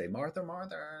on, say Martha,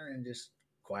 Martha, and just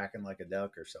quacking like a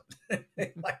duck or something,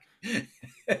 like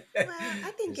Well,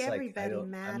 I think it's like I everybody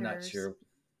don't. I'm not matters. sure.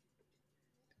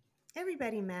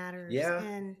 Everybody matters, Yeah,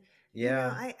 and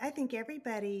yeah. I think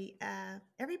everybody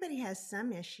has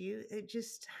some issue. It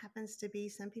just happens to be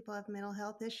some people have mental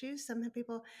health issues, some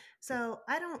people. So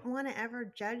I don't want to ever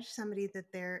judge somebody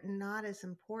that they're not as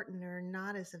important or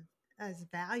not as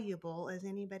valuable as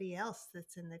anybody else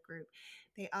that's in the group.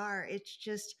 They are. It's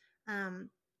just um,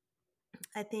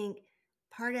 I think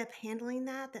part of handling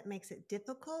that makes it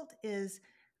difficult is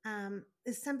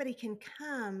somebody can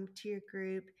come to your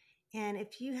group, and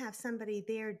if you have somebody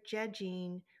there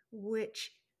judging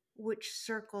which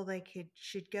circle they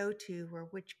should go to or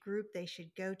which group they should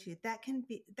go to, that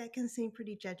can seem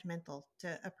pretty judgmental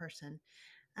to a person.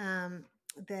 Um,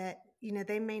 that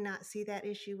they may not see that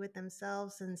issue with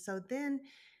themselves, and so then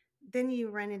you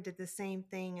run into the same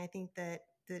thing. I think that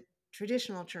the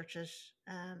traditional churches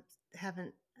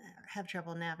haven't have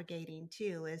trouble navigating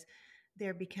too. Is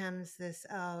there becomes this,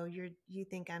 oh, you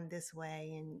think I'm this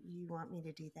way and you want me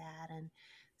to do that, and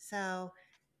so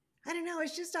I don't know.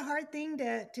 It's just a hard thing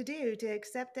to do, to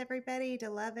accept everybody, to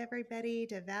love everybody,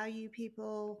 to value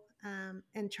people,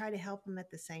 and try to help them at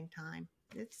the same time.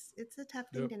 It's a tough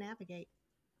thing Yep. to navigate.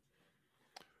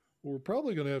 Well, we're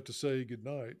probably going to have to say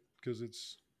goodnight because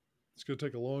it's going to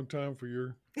take a long time for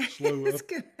your slow It's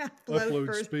gonna upload upload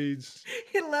for speeds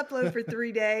it'll upload for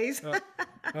 3 days. out,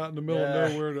 out in the middle of Uh,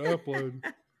 nowhere to upload.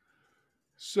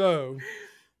 So,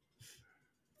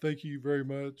 thank you very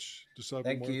much, Disciple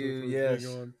thank Martha, you. for being Yes.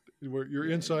 on. Your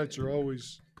Yeah. insights are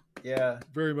always Yeah.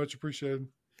 very much appreciated.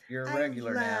 You're a I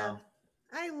regular love now.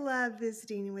 I love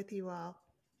visiting with you all.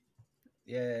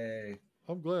 Yay.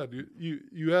 I'm glad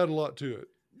you add a lot to it.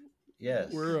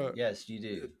 Yes. We're Yes, you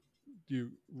do.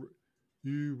 you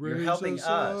you You're raise helping us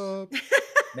us. up.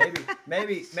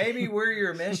 Maybe we're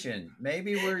your mission.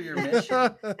 Maybe we're your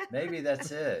mission. Maybe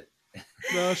that's it.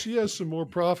 No, she has some more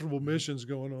profitable missions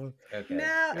going on. Okay.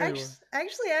 No, Anyway,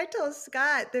 actually, I told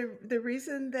Scott the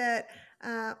reason that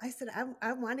I said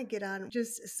I want to get on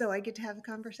just so I get to have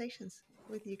conversations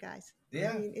with you guys. I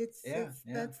Yeah. mean, Yeah.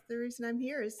 Yeah. that's the reason I'm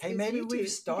here Hey, is maybe you we've two,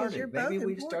 because you're started. Maybe both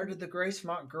we've important. started the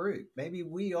Gracemont group. Maybe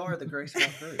we are the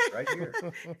Gracemont group right here.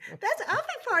 I'll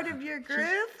be part of your she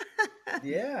group.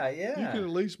 Yeah. you can Yeah. at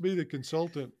least be the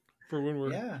consultant for when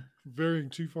we're Yeah. veering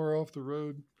too far off the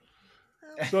road.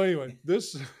 Oh. So anyway,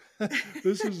 this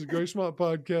this is the Gracemont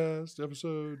podcast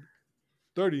episode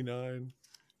 39.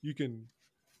 You can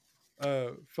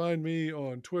find me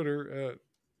on Twitter at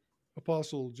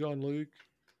Apostle John Luke,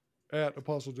 at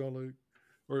Apostle John Luke,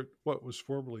 or what was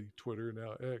formerly Twitter,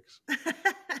 now X.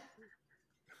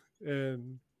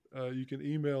 And you can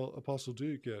email Apostle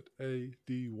Duke at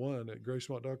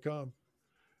ad1@gracemont.com.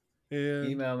 And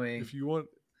Email me. if you want,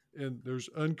 and there's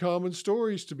uncommon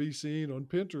stories to be seen on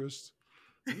Pinterest,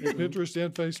 Mm-hmm. Pinterest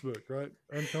and Facebook, right?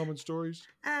 Uncommon stories.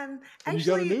 And you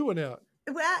got a Actually, new one out.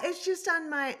 well, it's just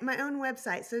on my own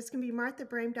website, so it's gonna be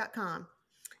marthabrame.com.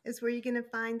 Is where you're gonna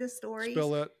find the Spell stories,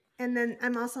 that. and then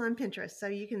I'm also on Pinterest, so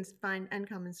you can find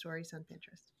uncommon stories on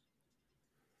Pinterest.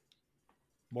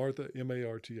 Martha,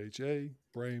 Martha,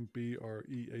 Brame,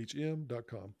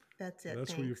 BREHM.com. That's And it.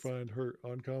 that's where you Thanks. find her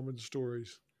uncommon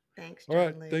stories. Thanks, All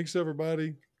right. John Luke. Thanks,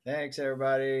 everybody. Thanks,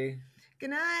 everybody. Good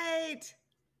night.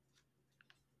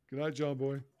 Good night, John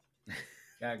Boy.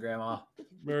 Got Grandma.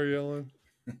 Mary Ellen.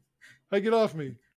 Hey, get off me.